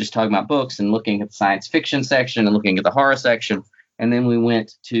 And we were just talking about books and looking at the science fiction section and looking at the horror section. And then we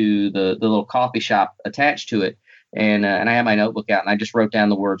went to the little coffee shop attached to it. And I had my notebook out and I just wrote down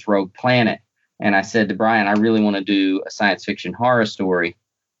the words Rogue Planet. And I said to Brian, I really want to do a science fiction horror story.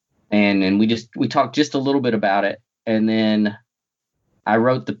 And we talked just a little bit about it. And then I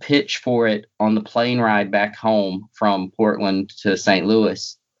wrote the pitch for it on the plane ride back home from Portland to St.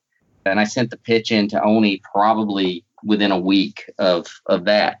 Louis. And I sent the pitch in to Oni probably within a week of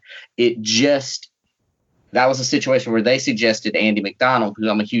that. That was a situation where they suggested Andy McDonald, who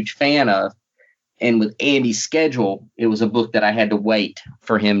I'm a huge fan of. And with Andy's schedule, it was a book that I had to wait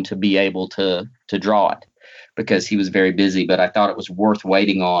for him to be able to draw it because he was very busy. But I thought it was worth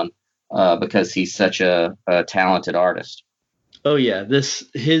waiting on because he's such a talented artist. Oh yeah,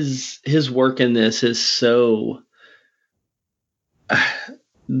 his work in this is so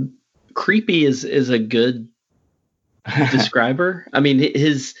creepy. Is a good describer. I mean,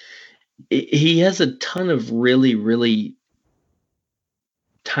 he has a ton of really, really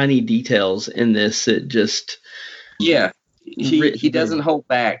tiny details in this. It just he doesn't hold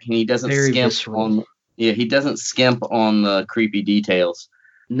back and he doesn't skimp on he doesn't skimp on the creepy details.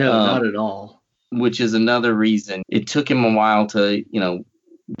 No, not at all. Which is another reason it took him a while to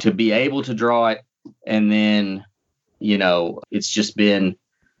be able to draw it. And then, it's just been,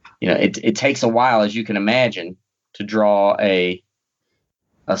 it takes a while, as you can imagine, to draw a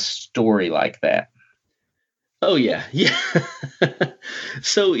story like that. Oh yeah. Yeah.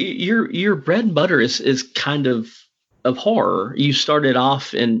 So your bread and butter is kind of horror. You started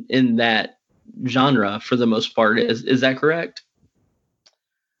off in that genre for the most part. Is that correct?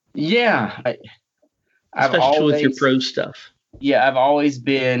 Yeah. Especially with your prose stuff. Yeah, I've always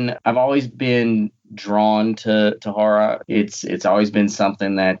been drawn to horror. It's always been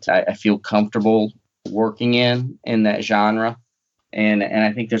something that I feel comfortable working in that genre, and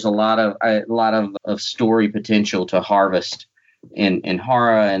I think there's a lot of story potential to harvest in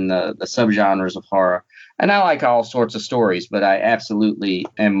horror and the subgenres of horror. And I like all sorts of stories, but I absolutely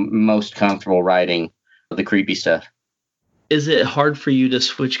am most comfortable writing the creepy stuff. Is it hard for you to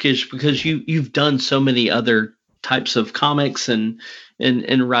switch gears because you've done so many other types of comics and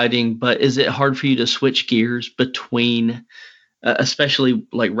writing, but is it hard for you to switch gears between, especially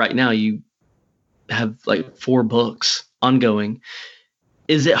like right now, you have like 4 books ongoing.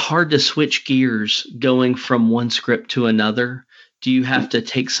 Is it hard to switch gears going from one script to another? Do you have to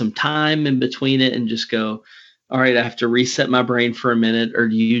take some time in between it and just go, all right, I have to reset my brain for a minute? Or are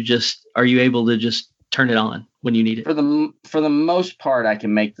you able to just turn it on when you need it? For the most part, I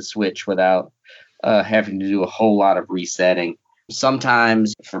can make the switch without having to do a whole lot of resetting.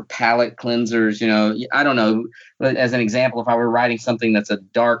 Sometimes for palate cleansers, I don't know. But as an example, if I were writing something that's a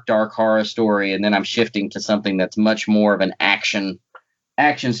dark horror story, and then I'm shifting to something that's much more of an action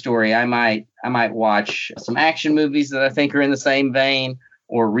story, I might watch some action movies that I think are in the same vein,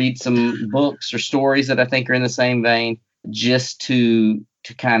 or read some books or stories that I think are in the same vein, just to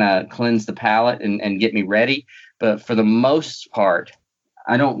kind of cleanse the palate and get me ready. But for the most part,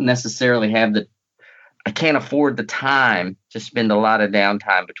 I don't necessarily I can't afford the time to spend a lot of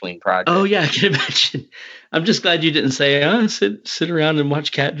downtime between projects. Oh yeah, I can imagine. I'm just glad you didn't say, sit around and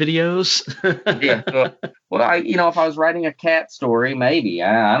watch cat videos. Yeah. Well, if I was writing a cat story, maybe,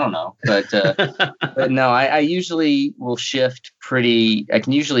 I don't know, but no, I usually will I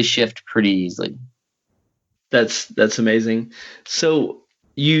can usually shift pretty easily. That's amazing. So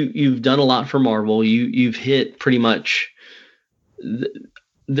you've done a lot for Marvel. You've hit pretty much.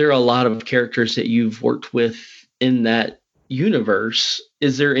 There are a lot of characters that you've worked with in that universe.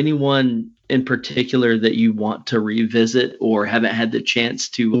 Is there anyone in particular that you want to revisit or haven't had the chance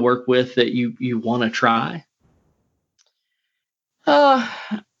to work with that you want to try?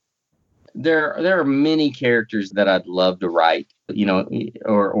 There are many characters that I'd love to write,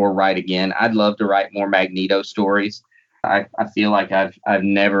 or write again. I'd love to write more Magneto stories. I feel like I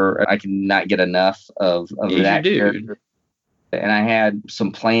cannot get enough of that character. And I had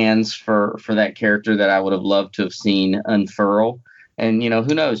some plans for that character that I would have loved to have seen unfurl. And,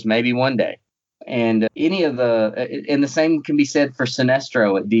 who knows, maybe one day. And and the same can be said for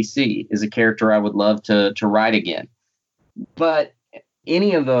Sinestro at DC, is a character I would love to write again. But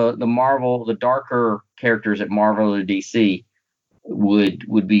any of the Marvel, the darker characters at Marvel or DC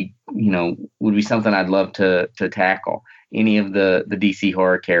would be something I'd love to tackle. Any of the DC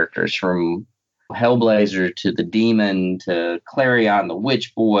horror characters, from Hellblazer to the Demon to Clarion, the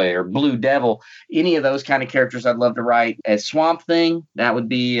Witch Boy, or Blue Devil, any of those kind of characters I'd love to write. As Swamp Thing, that would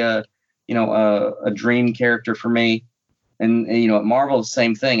be a dream character for me. And at Marvel, the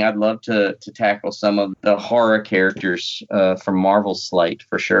same thing. I'd love to tackle some of the horror characters from Marvel's slate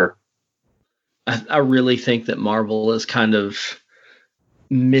for sure. I really think that Marvel is kind of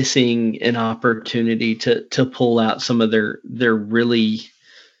missing an opportunity to pull out some of their really,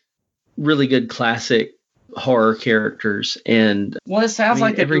 really good classic horror characters. And it sounds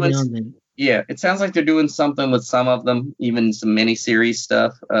like every now and then. Yeah, it sounds like they're doing something with some of them, even some miniseries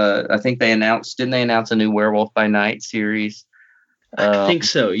stuff. I think didn't they announce a new Werewolf by Night series? I think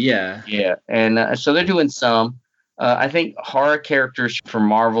so, yeah. Yeah, and so they're doing some. I think horror characters for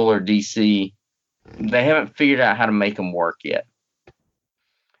Marvel or DC, they haven't figured out how to make them work yet.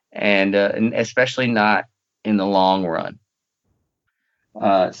 And especially not in the long run.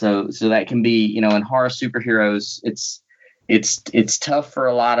 So that can be, in horror superheroes, it's tough for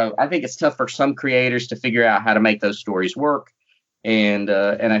I think it's tough for some creators to figure out how to make those stories work. And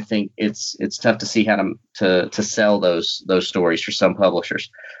I think it's tough to see how to sell those stories for some publishers.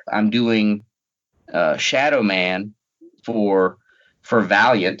 I'm doing Shadow Man for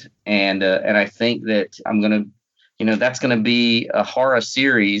Valiant, and I think that I'm gonna, that's gonna be a horror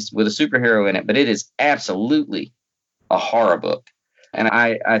series with a superhero in it, but it is absolutely a horror book, and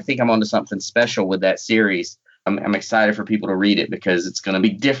I think I'm onto something special with that series. I'm excited for people to read it because it's going to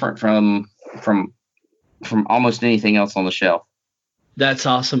be different from almost anything else on the shelf. That's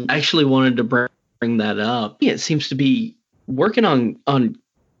awesome. I actually wanted to bring that up. It seems to be working on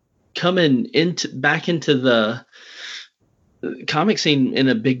coming back into the comic scene in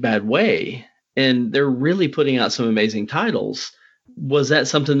a big bad way, and they're really putting out some amazing titles. Was that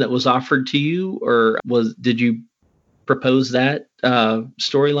something that was offered to you, or did you propose that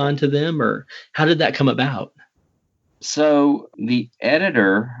storyline to them, or how did that come about? So the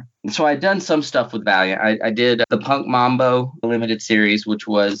editor, I'd done some stuff with Valiant. I did the Punk Mambo limited series, which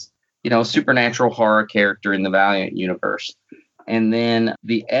was, a supernatural horror character in the Valiant universe. And then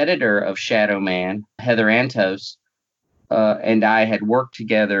the editor of Shadow Man, Heather Antos, and I had worked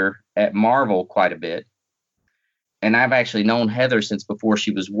together at Marvel quite a bit. And I've actually known Heather since before she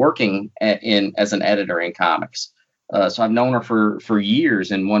was working as an editor in comics. So I've known her for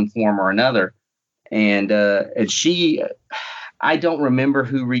years in one form or another. And she, I don't remember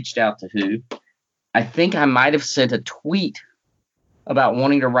who reached out to who. I think I might have sent a tweet about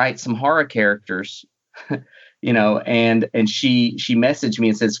wanting to write some horror characters, and she messaged me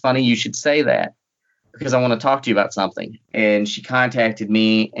and says, "Funny you should say that, because I want to talk to you about something." And she contacted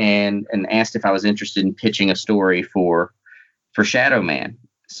me and asked if I was interested in pitching a story for Shadow Man.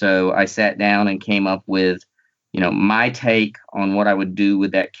 So I sat down and came up with, my take on what I would do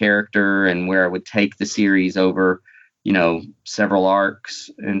with that character and where I would take the series over, several arcs,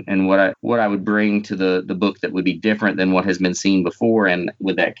 and what I would bring to the book that would be different than what has been seen before and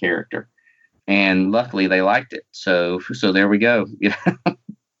with that character. And luckily they liked it. So there we go.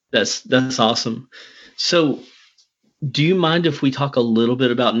 That's awesome. So do you mind if we talk a little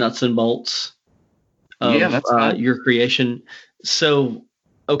bit about nuts and bolts of that's fine. Your creation? So,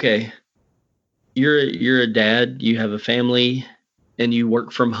 okay. You're a dad, you have a family, and you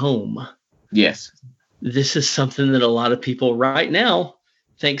work from home. Yes. This is something that a lot of people right now,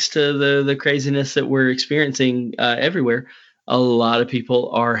 thanks to the craziness that we're experiencing everywhere, a lot of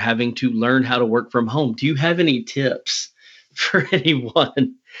people are having to learn how to work from home. Do you have any tips for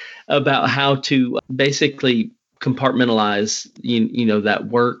anyone about how to basically compartmentalize, that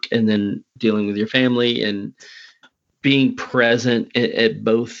work and then dealing with your family and being present at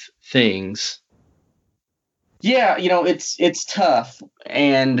both things? Yeah, it's tough,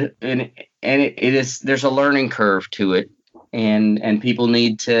 and it is. There's a learning curve to it, and people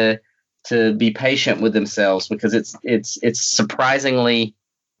need to be patient with themselves, because it's surprisingly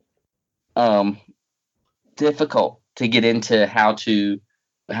difficult to get into how to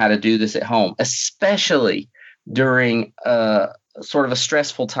do this at home, especially during sort of a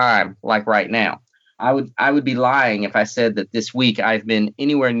stressful time like right now. I would be lying if I said that this week I've been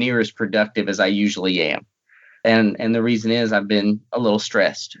anywhere near as productive as I usually am. And the reason is I've been a little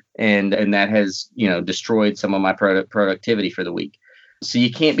stressed, and that has, destroyed some of my productivity for the week. So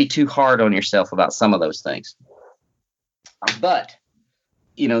you can't be too hard on yourself about some of those things. But,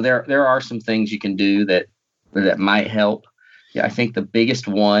 there are some things you can do that might help. Yeah, I think the biggest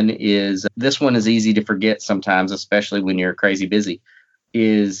one is, this one is easy to forget sometimes, especially when you're crazy busy,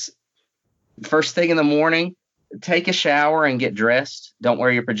 is first thing in the morning, take a shower and get dressed. Don't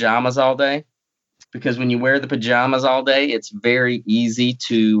wear your pajamas all day, because when you wear the pajamas all day, it's very easy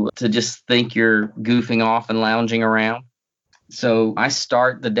to just think you're goofing off and lounging around. So I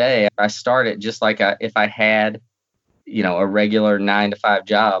start it just like if I had, a regular 9-to-5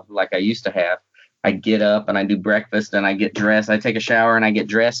 job like I used to have. I get up and I do breakfast and I get dressed. I take a shower and I get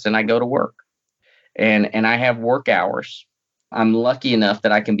dressed and I go to work. And I have work hours. I'm lucky enough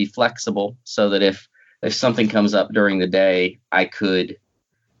that I can be flexible so that if something comes up during the day, I could,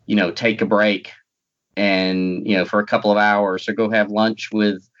 take a break and, for a couple of hours, or go have lunch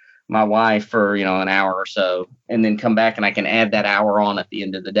with my wife for, an hour or so, and then come back and I can add that hour on at the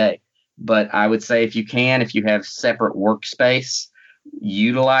end of the day. But I would say if you have separate workspace,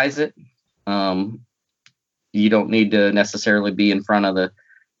 utilize it. You don't need to necessarily be in front of the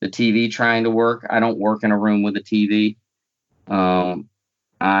TV trying to work. I don't work in a room with a TV. I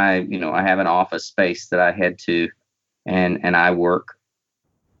have an office space that I head to, and I work.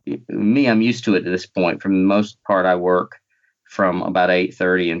 I'm used to it at this point. For the most part, I work from about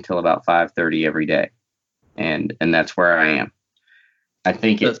 8:30 until about 5:30 every day, and that's where I am. I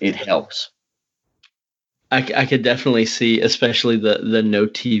think it helps. I could definitely see, especially the no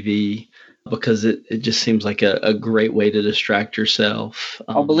TV, because it just seems like a great way to distract yourself.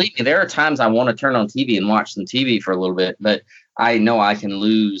 Believe me, there are times I want to turn on TV and watch some TV for a little bit, but I know I can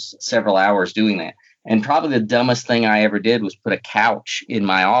lose several hours doing that. And probably the dumbest thing I ever did was put a couch in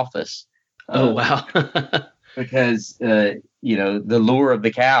my office. Oh, wow. Because, the lure of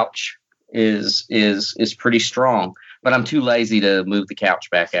the couch is pretty strong, but I'm too lazy to move the couch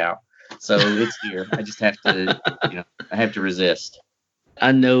back out. So it's here. I just have to, I have to resist.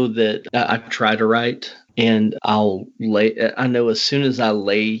 I know that I try to write, and I know as soon as I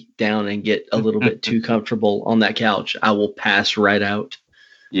lay down and get a little bit too comfortable on that couch, I will pass right out.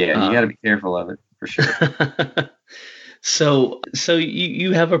 Yeah, you got to be careful of it, for sure. So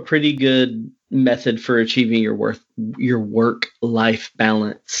you have a pretty good method for achieving your work-life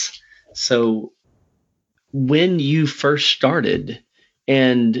balance. So when you first started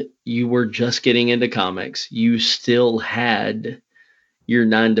and you were just getting into comics, you still had your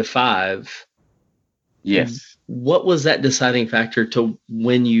 9-to-5. Yes. What was that deciding factor to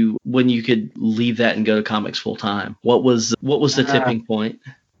when you could leave that and go to comics full time? What was the tipping point?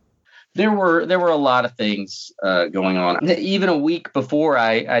 There were a lot of things going on. Even a week before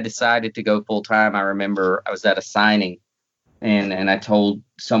I decided to go full time, I remember I was at a signing, and I told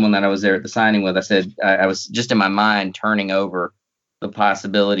someone that I was there at the signing with. I said I was just in my mind turning over the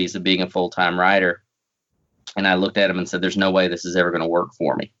possibilities of being a full time writer, and I looked at him and said, "There's no way this is ever going to work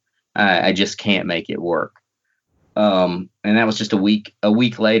for me. I just can't make it work." And that was just a week. A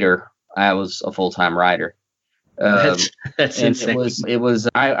week later, I was a full time writer. That's insane.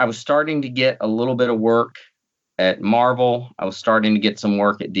 I was starting to get a little bit of work at Marvel. I was starting to get some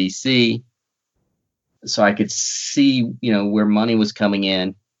work at DC, so I could see, where money was coming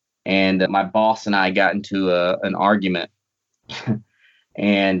in. And my boss and I got into an argument,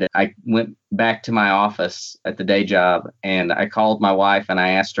 and I went back to my office at the day job, and I called my wife and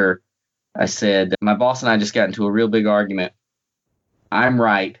I asked her. I said, "My boss and I just got into a real big argument. I'm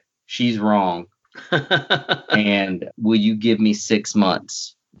right, she's wrong. And will you give me 6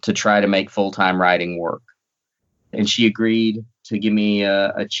 months to try to make full-time writing work?" And she agreed to give me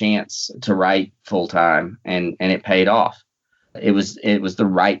a chance to write full-time, and it paid off. It was the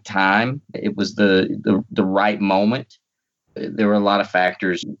right time. It was the right moment. There were a lot of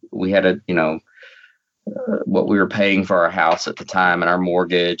factors. We had what we were paying for our house at the time and our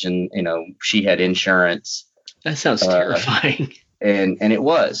mortgage, and she had insurance. That sounds terrifying. And it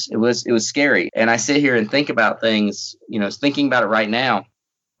was scary. And I sit here and think about things, thinking about it right now.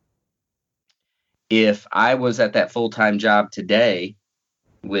 If I was at that full-time job today,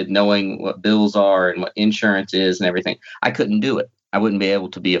 with knowing what bills are and what insurance is and everything, I couldn't do it. I wouldn't be able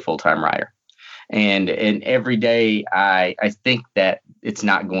to be a full-time writer. And every day I think that it's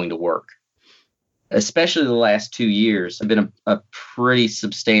not going to work. Especially the last 2 years have been a pretty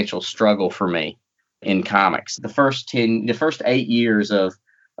substantial struggle for me in comics. The first 8 years of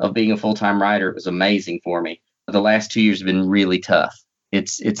being a full-time writer, it was amazing for me. The last 2 years have been really tough.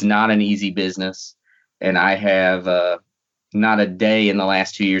 It's not an easy business, and I have not a day in the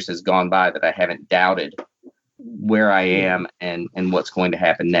last 2 years has gone by that I haven't doubted where I am and what's going to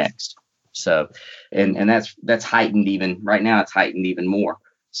happen next. So, and that's heightened even right now. It's heightened even more.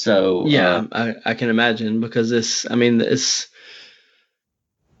 So yeah, I can imagine, because it's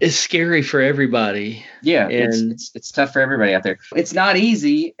scary for everybody. Yeah, and it's tough for everybody out there. It's not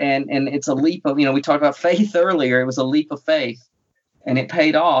easy, and it's a leap of, we talked about faith earlier. It was a leap of faith, and it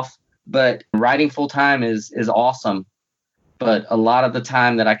paid off. But writing full time is awesome. But a lot of the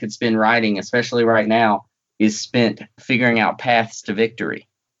time that I could spend writing, especially right now, is spent figuring out paths to victory,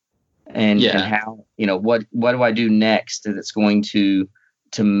 and how, what do I do next that's going to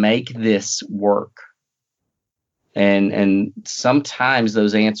make this work. And sometimes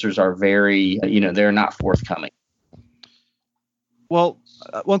those answers are very, they're not forthcoming. Well,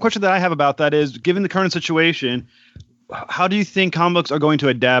 one question that I have about that is, given the current situation, how do you think comic books are going to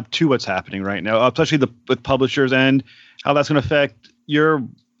adapt to what's happening right now, especially with publishers, and how that's going to affect your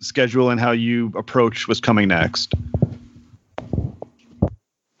schedule and how you approach what's coming next?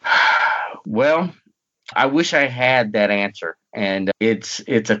 Well, I wish I had that answer. And it's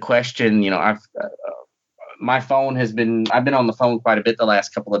a question, my phone I've been on the phone quite a bit the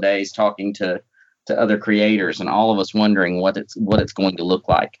last couple of days talking to other creators, and all of us wondering what it's going to look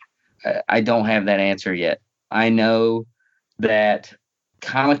like. I don't have that answer yet. I know that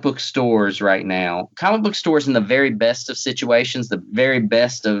comic book stores right now, comic book stores in the very best of situations, the very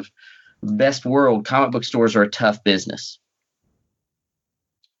best world, comic book stores are a tough business.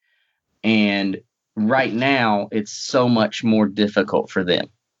 And right now it's so much more difficult for them.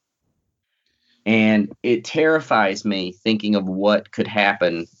 And it terrifies me thinking of what could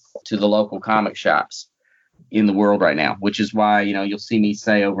happen to the local comic shops in the world right now, which is why, you'll see me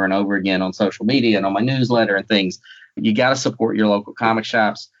say over and over again on social media and on my newsletter and things, you got to support your local comic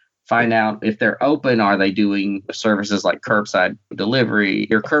shops. Find out if they're open. Are they doing services like curbside delivery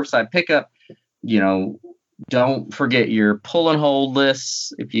or curbside pickup? Don't forget your pull and hold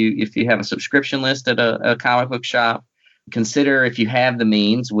lists. If you have a subscription list at a comic book shop, consider, if you have the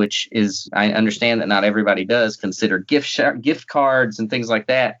means, which is, I understand that not everybody does, consider gift cards and things like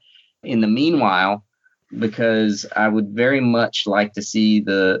that in the meanwhile, because I would very much like to see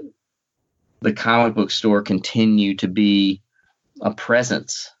the comic book store continue to be a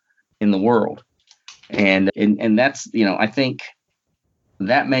presence in the world. And that's, I think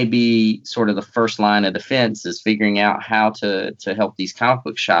that may be sort of the first line of defense, is figuring out how to help these comic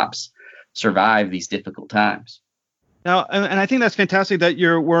book shops survive these difficult times. Now, and I think that's fantastic that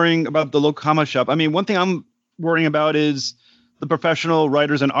you're worrying about the local comic shop. I mean, one thing I'm worrying about is the professional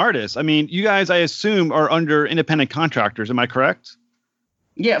writers and artists. I mean, you guys, I assume, are under independent contractors. Am I correct?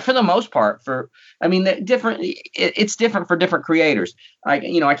 Yeah, for the most part. It's different for different creators. I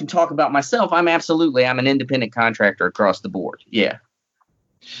can talk about myself. I'm an independent contractor across the board. Yeah.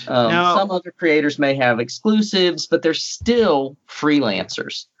 Now, some other creators may have exclusives, but they're still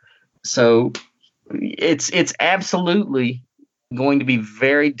freelancers. So it's absolutely going to be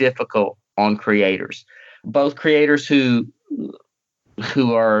very difficult on creators, both creators who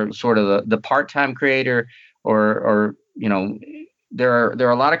are sort of the part-time creator, or there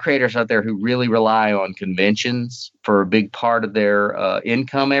are a lot of creators out there who really rely on conventions for a big part of their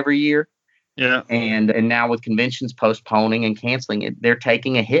income every year. Yeah. And now with conventions postponing and canceling it, they're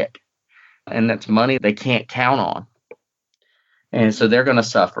taking a hit, and that's money they can't count on. And so they're going to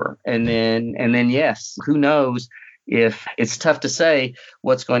suffer. And then, yes, who knows, if it's tough to say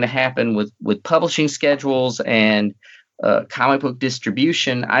what's going to happen with publishing schedules and comic book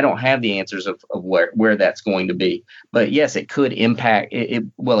distribution. I don't have the answers of where that's going to be. But yes, it could impact it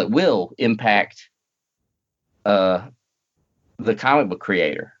will impact the comic book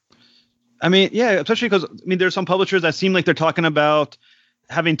creator. I mean, yeah, especially because there's some publishers that seem like they're talking about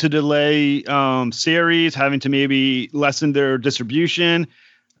having to delay series, having to maybe lessen their distribution,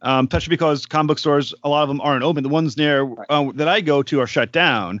 especially because comic book stores, a lot of them aren't open. The ones near that I go to are shut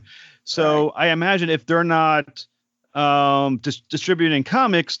down. So I imagine if they're not distributing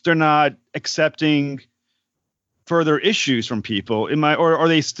comics, they're not accepting further issues from people. Or are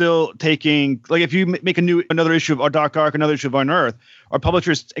they still taking, like, if you make another issue of Dark Ark, another issue of Unearthed, are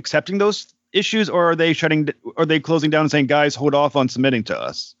publishers accepting those issues, or are they closing down and saying, guys, hold off on submitting to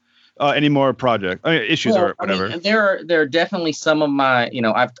us any more issues or whatever? There are definitely some of my,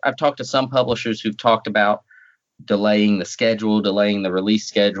 I've talked to some publishers who've talked about delaying the schedule, delaying the release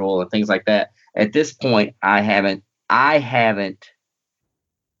schedule, and things like that. At this point, I haven't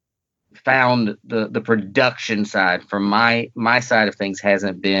found the production side from my side of things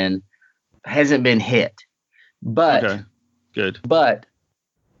hasn't been hit. But okay, good. But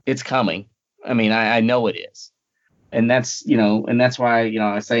it's coming. I mean, I know it is. And that's, and that's why,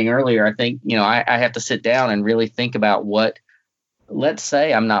 I was saying earlier, I think, I have to sit down and really think about let's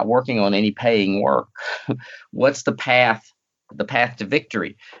say I'm not working on any paying work. What's the path to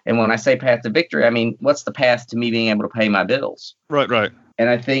victory? And when I say path to victory, I mean, what's the path to me being able to pay my bills? Right. And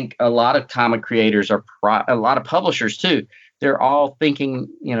I think a lot of comic creators a lot of publishers too, they're all thinking,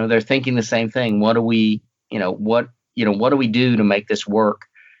 they're thinking the same thing. What do we, what do we do to make this work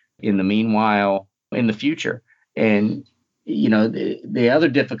in the meanwhile, in the future? And, the other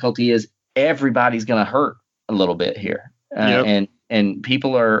difficulty is everybody's going to hurt a little bit here. And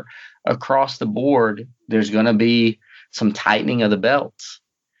people are across the board. There's going to be some tightening of the belts,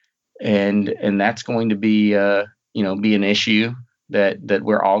 and that's going to be, be an issue that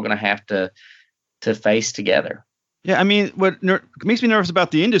we're all going to have to face together. Yeah. I mean, what makes me nervous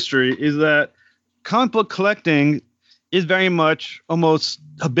about the industry is that comic book collecting is very much almost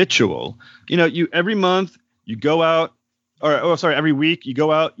habitual. Every month you go out, every week you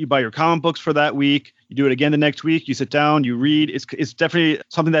go out, you buy your comic books for that week. You do it again the next week. You sit down, you read. It's definitely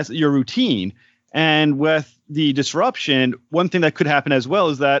something that's your routine. And with the disruption, one thing that could happen as well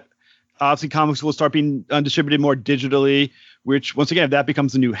is that obviously comics will start being distributed more digitally, which once again, if that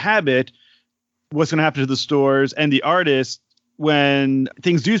becomes the new habit, what's going to happen to the stores and the artists when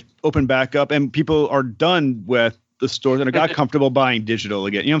things do open back up and people are done with the stores and are got comfortable buying digital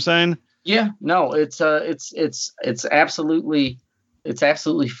again? You know what I'm saying? Yeah, no, it's absolutely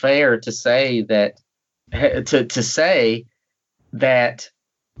fair to say that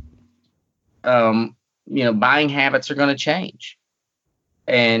buying habits are going to change,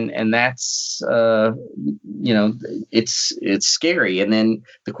 and that's it's scary. And then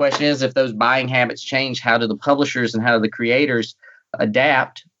the question is, if those buying habits change, how do the publishers and how do the creators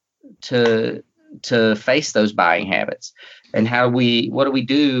adapt to face those buying habits? And what do we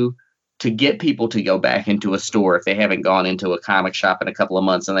do to get people to go back into a store if they haven't gone into a comic shop in a couple of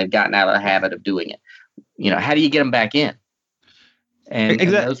months and they've gotten out of the habit of doing it? How do you get them back in? And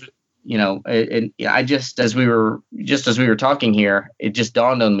those, and I just as we were talking here, it just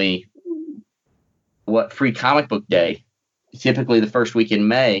dawned on me what Free Comic Book Day, typically the first week in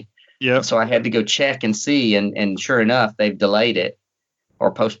May. Yeah. So I had to go check and see, and sure enough, they've delayed it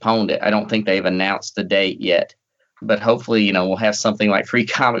or postponed it. I don't think they've announced the date yet, but hopefully, we'll have something like Free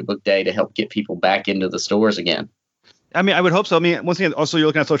Comic Book Day to help get people back into the stores again. I mean, I would hope so. I mean, once again, also you're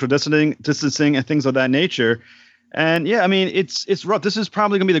looking at social distancing and things of that nature. And yeah, I mean, it's rough. This is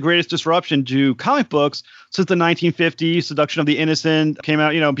probably going to be the greatest disruption to comic books since the 1950s. Seduction of the Innocent came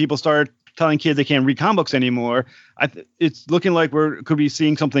out. People started telling kids they can't read comic books anymore. It's looking like could be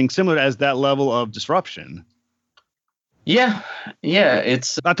seeing something similar as that level of disruption. Yeah.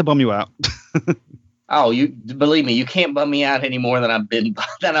 It's not to bum you out. Oh, you believe me, you can't bum me out any more than I'm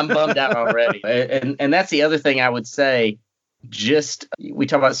bummed out already. And that's the other thing I would say. We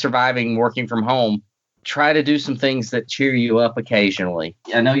talk about surviving working from home. Try to do some things that cheer you up occasionally.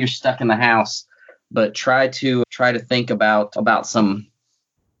 I know you're stuck in the house, but try to think about some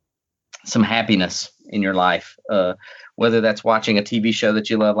happiness in your life. Whether that's watching a TV show that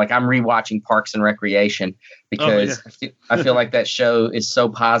you love, like I'm rewatching Parks and Recreation because I feel like that show is so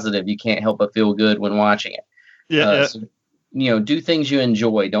positive. You can't help but feel good when watching it. Yeah. So, do things you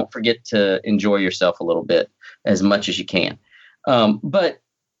enjoy. Don't forget to enjoy yourself a little bit as much as you can. But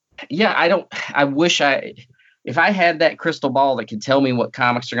yeah, if I had that crystal ball that could tell me what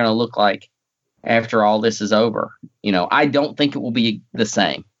comics are going to look like after all this is over, I don't think it will be the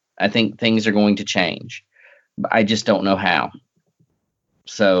same. I think things are going to change. I just don't know how.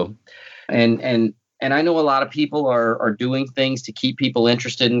 So, and I know a lot of people are doing things to keep people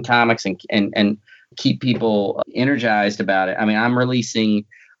interested in comics and keep people energized about it. I mean, I'm releasing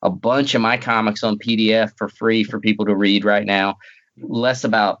a bunch of my comics on PDF for free for people to read right now. Less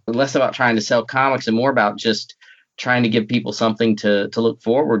about trying to sell comics and more about just trying to give people something to look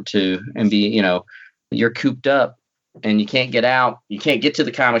forward to and be, you're cooped up and you can't get out. You can't get to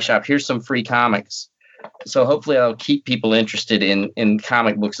the comic shop. Here's some free comics. So hopefully I'll keep people interested in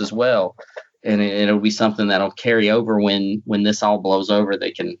comic books as well. And it'll be something that'll carry over when this all blows over.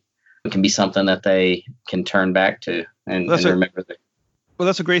 It can be something that they can turn back to and remember that. Well,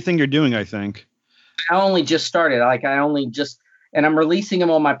 that's a great thing you're doing, I think. I only just started. And I'm releasing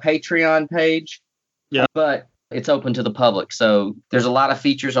them on my Patreon page. Yeah. But it's open to the public. So there's a lot of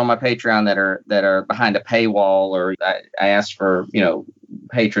features on my Patreon that are behind a paywall, or I asked for,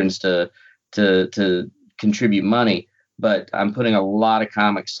 patrons to contribute money, but I'm putting a lot of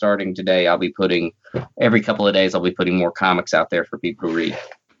comics starting today. Every couple of days, I'll be putting more comics out there for people to read.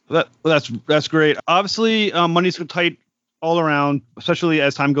 That's great. Obviously, money's tight all around, especially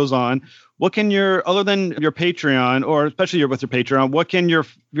as time goes on. what can other than your Patreon, or especially with your Patreon, what can your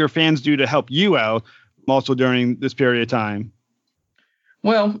fans do to help you out also during this period of time?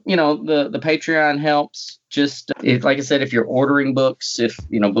 Well, the Patreon helps. Just like I said, if you're ordering books, if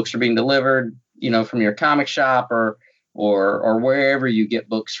books are being delivered, from your comic shop or wherever you get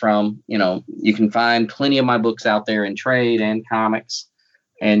books from, you can find plenty of my books out there in trade and comics,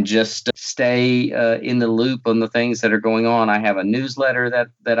 and just stay in the loop on the things that are going on. I have a newsletter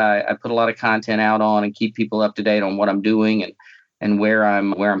that I put a lot of content out on and keep people up to date on what I'm doing and where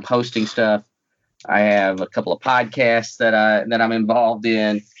I'm posting stuff. I have a couple of podcasts that I'm involved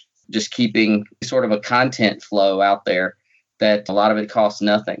in, just keeping sort of a content flow out there that a lot of it costs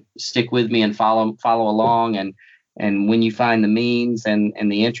nothing. Stick with me and follow along. And when you find the means and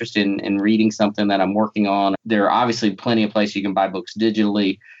the interest in reading something that I'm working on, there are obviously plenty of places you can buy books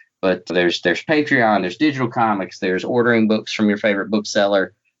digitally, but there's Patreon, there's digital comics, there's ordering books from your favorite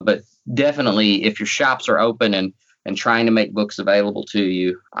bookseller. But definitely, if your shops are open and trying to make books available to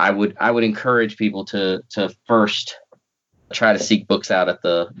you, I would encourage people to first try to seek books out at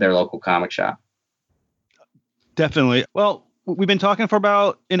their local comic shop. Definitely. Well, we've been talking for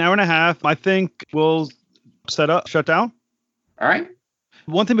about an hour and a half. I think we'll shut down. All right.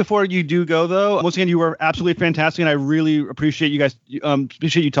 One thing before you do go, though, once again, you were absolutely fantastic, and I really appreciate you guys.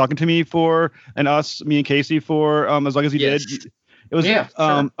 Appreciate you talking to me me and Casey for as long as you did. It was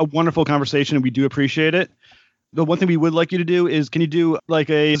a wonderful conversation, and we do appreciate it. The one thing we would like you to do is, can you do like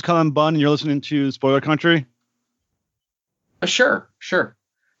a Cullen Bunn, and you're listening to Spoiler Country? Sure.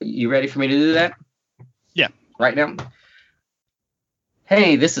 You ready for me to do that? Yeah. Right now?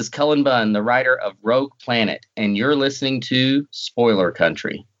 Hey, this is Cullen Bunn, the writer of Rogue Planet, and you're listening to Spoiler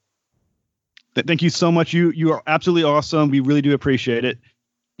Country. Thank you so much. You are absolutely awesome. We really do appreciate it.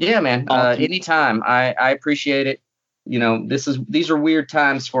 Yeah, man. Anytime. I appreciate it. These are weird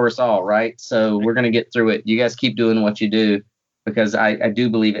times for us all, right? So we're going to get through it. You guys keep doing what you do, because I do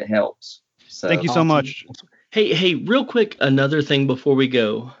believe it helps. So thank you so much. Hey, real quick, another thing before we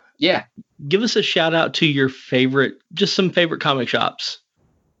go. Yeah. Give us a shout out to your some favorite comic shops.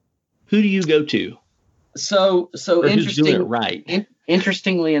 Who do you go to? So who's doing it right?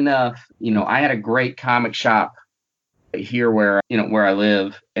 Interestingly enough, I had a great comic shop here where I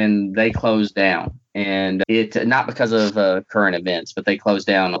live, and they closed down. And it not because of current events, but they closed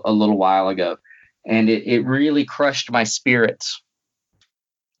down a little while ago, and it really crushed my spirits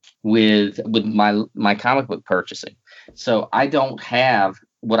with my comic book purchasing. So I don't have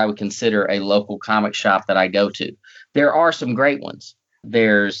what I would consider a local comic shop that I go to. There are some great ones.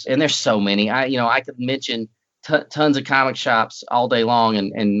 There's so many. I could mention tons of comic shops all day long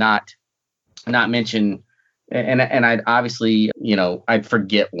and not mention. And I'd obviously, I'd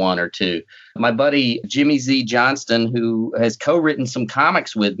forget one or two. My buddy Jimmy Z. Johnston, who has co-written some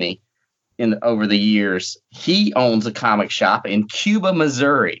comics with me over the years, he owns a comic shop in Cuba,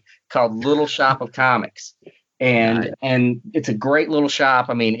 Missouri, called Little Shop of Comics, and it's a great little shop.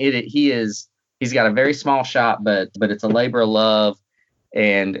 I mean, he's got a very small shop, but it's a labor of love,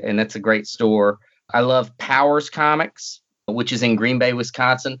 and it's a great store. I love Powers Comics, which is in Green Bay,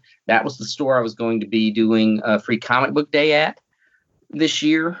 Wisconsin. That was the store I was going to be doing a free comic book day at this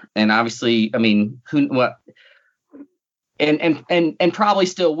year. And obviously, I mean, and probably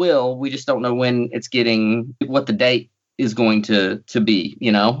still will. We just don't know when it's what the date is going to be,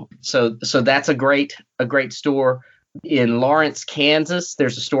 So that's a great store. In Lawrence, Kansas,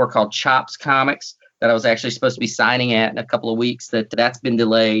 there's a store called Chops Comics that I was actually supposed to be signing at in a couple of weeks. That's been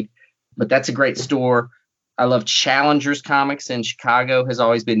delayed, but that's a great store. I love Challengers Comics in Chicago, has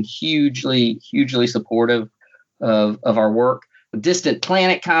always been hugely supportive of our work. Distant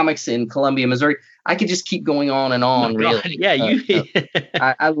Planet Comics in Columbia, Missouri. I could just keep going on and on. Really. Yeah,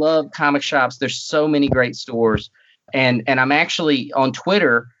 I love comic shops. There's so many great stores, and I'm actually on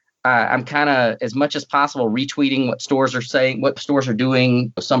Twitter. I'm kind of, as much as possible, retweeting what stores are saying, what stores are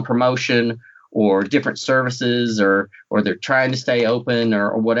doing some promotion or different services, or they're trying to stay open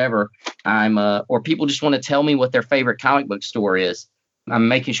or whatever. Or people just want to tell me what their favorite comic book store is. I'm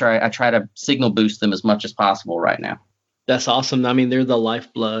making sure I try to signal boost them as much as possible right now. That's awesome. I mean, they're the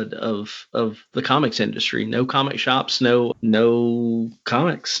lifeblood of the comics industry. No comic shops, no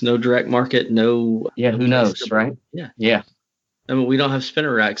comics, no direct market, no. Yeah, who knows, right? Yeah. I mean, we don't have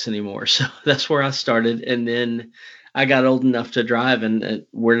spinner racks anymore, so that's where I started. And then I got old enough to drive, and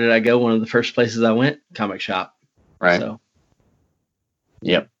where did I go? One of the first places I went, comic shop. Right. So.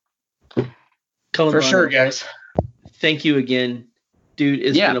 Yep. Cullen, for sure, guys. Thank you again, dude.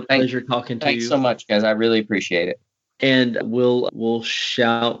 It's been a pleasure talking to you. Thanks so much, guys. I really appreciate it. And we'll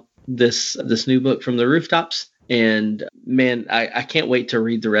shout this new book from the rooftops And man, I can't wait to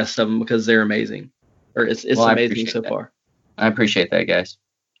read the rest of them because they're amazing. Or it's amazing so far. I appreciate that, guys.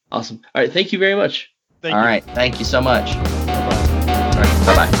 Awesome. All right. Thank you very much. All right. Thank you so much. All right.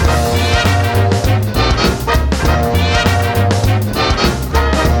 Bye-bye.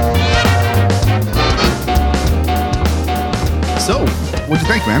 So, what'd you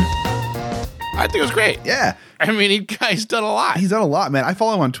think, man? I think it was great. Yeah. I mean, he's done a lot. He's done a lot, man. I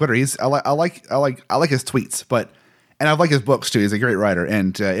follow him on Twitter. I like his tweets, and I like his books too. He's a great writer,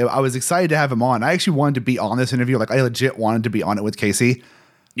 and I was excited to have him on. I actually wanted to be on this interview. Like, I legit wanted to be on it with Casey.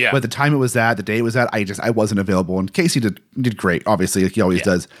 Yeah. But the time it was at, the day it was at, I wasn't available. And Casey did great, obviously, like he always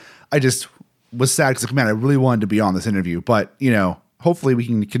does. I just was sad because, like, man, I really wanted to be on this interview. But, hopefully we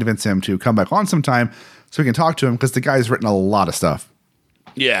can convince him to come back on sometime so we can talk to him, because the guy's written a lot of stuff.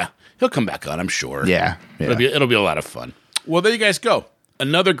 Yeah. He'll come back on, I'm sure. Yeah. It'll be a lot of fun. Well, there you guys go.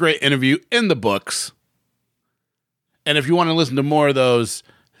 Another great interview in the books. And if you want to listen to more of those,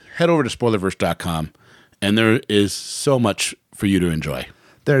 head over to spoilerverse.com. And there is so much for you to enjoy.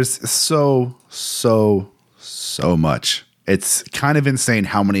 There's so much. It's kind of insane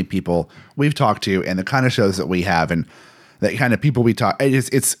how many people we've talked to and the kind of shows that we have and the kind of people we talk.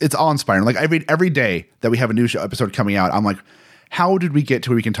 It's awe-inspiring. Like, every day that we have a new show episode coming out, I'm like, how did we get to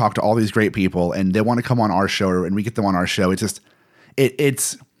where we can talk to all these great people and they want to come on our show and we get them on our show? It's just,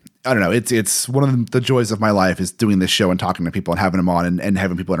 it's I don't know. It's one of the joys of my life is doing this show and talking to people and having them on and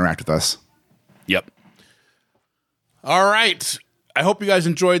having people interact with us. Yep. All right. I hope you guys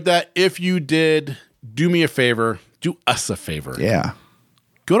enjoyed that. If you did, do me a favor. Do us a favor. Yeah.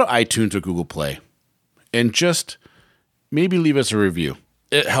 Go to iTunes or Google Play and just maybe leave us a review.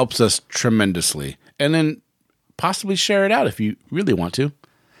 It helps us tremendously. And then possibly share it out if you really want to.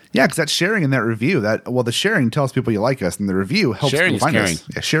 Yeah, because that sharing and that review, the sharing tells people you like us, and the review helps sharing people find us.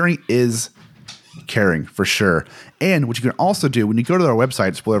 Yeah, sharing is caring, for sure. And what you can also do when you go to our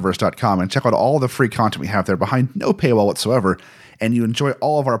website, spoilerverse.com, and check out all the free content we have there behind no paywall whatsoever, and you enjoy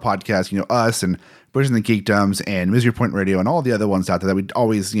all of our podcasts, us and Bridging the Geekdoms and Misery Point Radio and all the other ones out there that we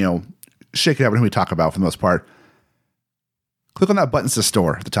always, shake it up when we talk about for the most part. Click on that button to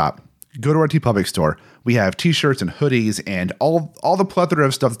store at the top. Go to our TeePublic store. We have t-shirts and hoodies and all the plethora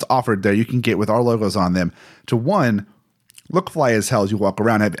of stuff that's offered there you can get with our logos on them to, one, look fly as hell as you walk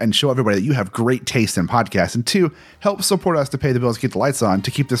around and show everybody that you have great taste in podcasts, and two, help support us to pay the bills, keep the lights on, to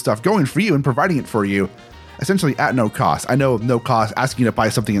keep this stuff going for you and providing it for you essentially at no cost. I know no cost, asking you to buy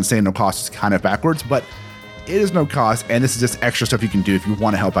something and saying no cost is kind of backwards, but it is no cost, and this is just extra stuff you can do if you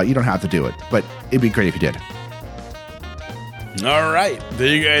want to help out. You don't have to do it, but it'd be great if you did. All right,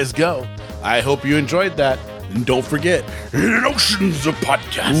 there you guys go. I hope you enjoyed that. And don't forget, in oceans of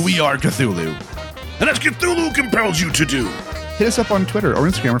podcasts, We are Cthulhu. And as Cthulhu compels you to do. Hit us up on Twitter or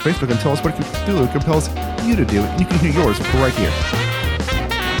Instagram or Facebook and tell us what Cthulhu compels you to do, and you can hear yours right here.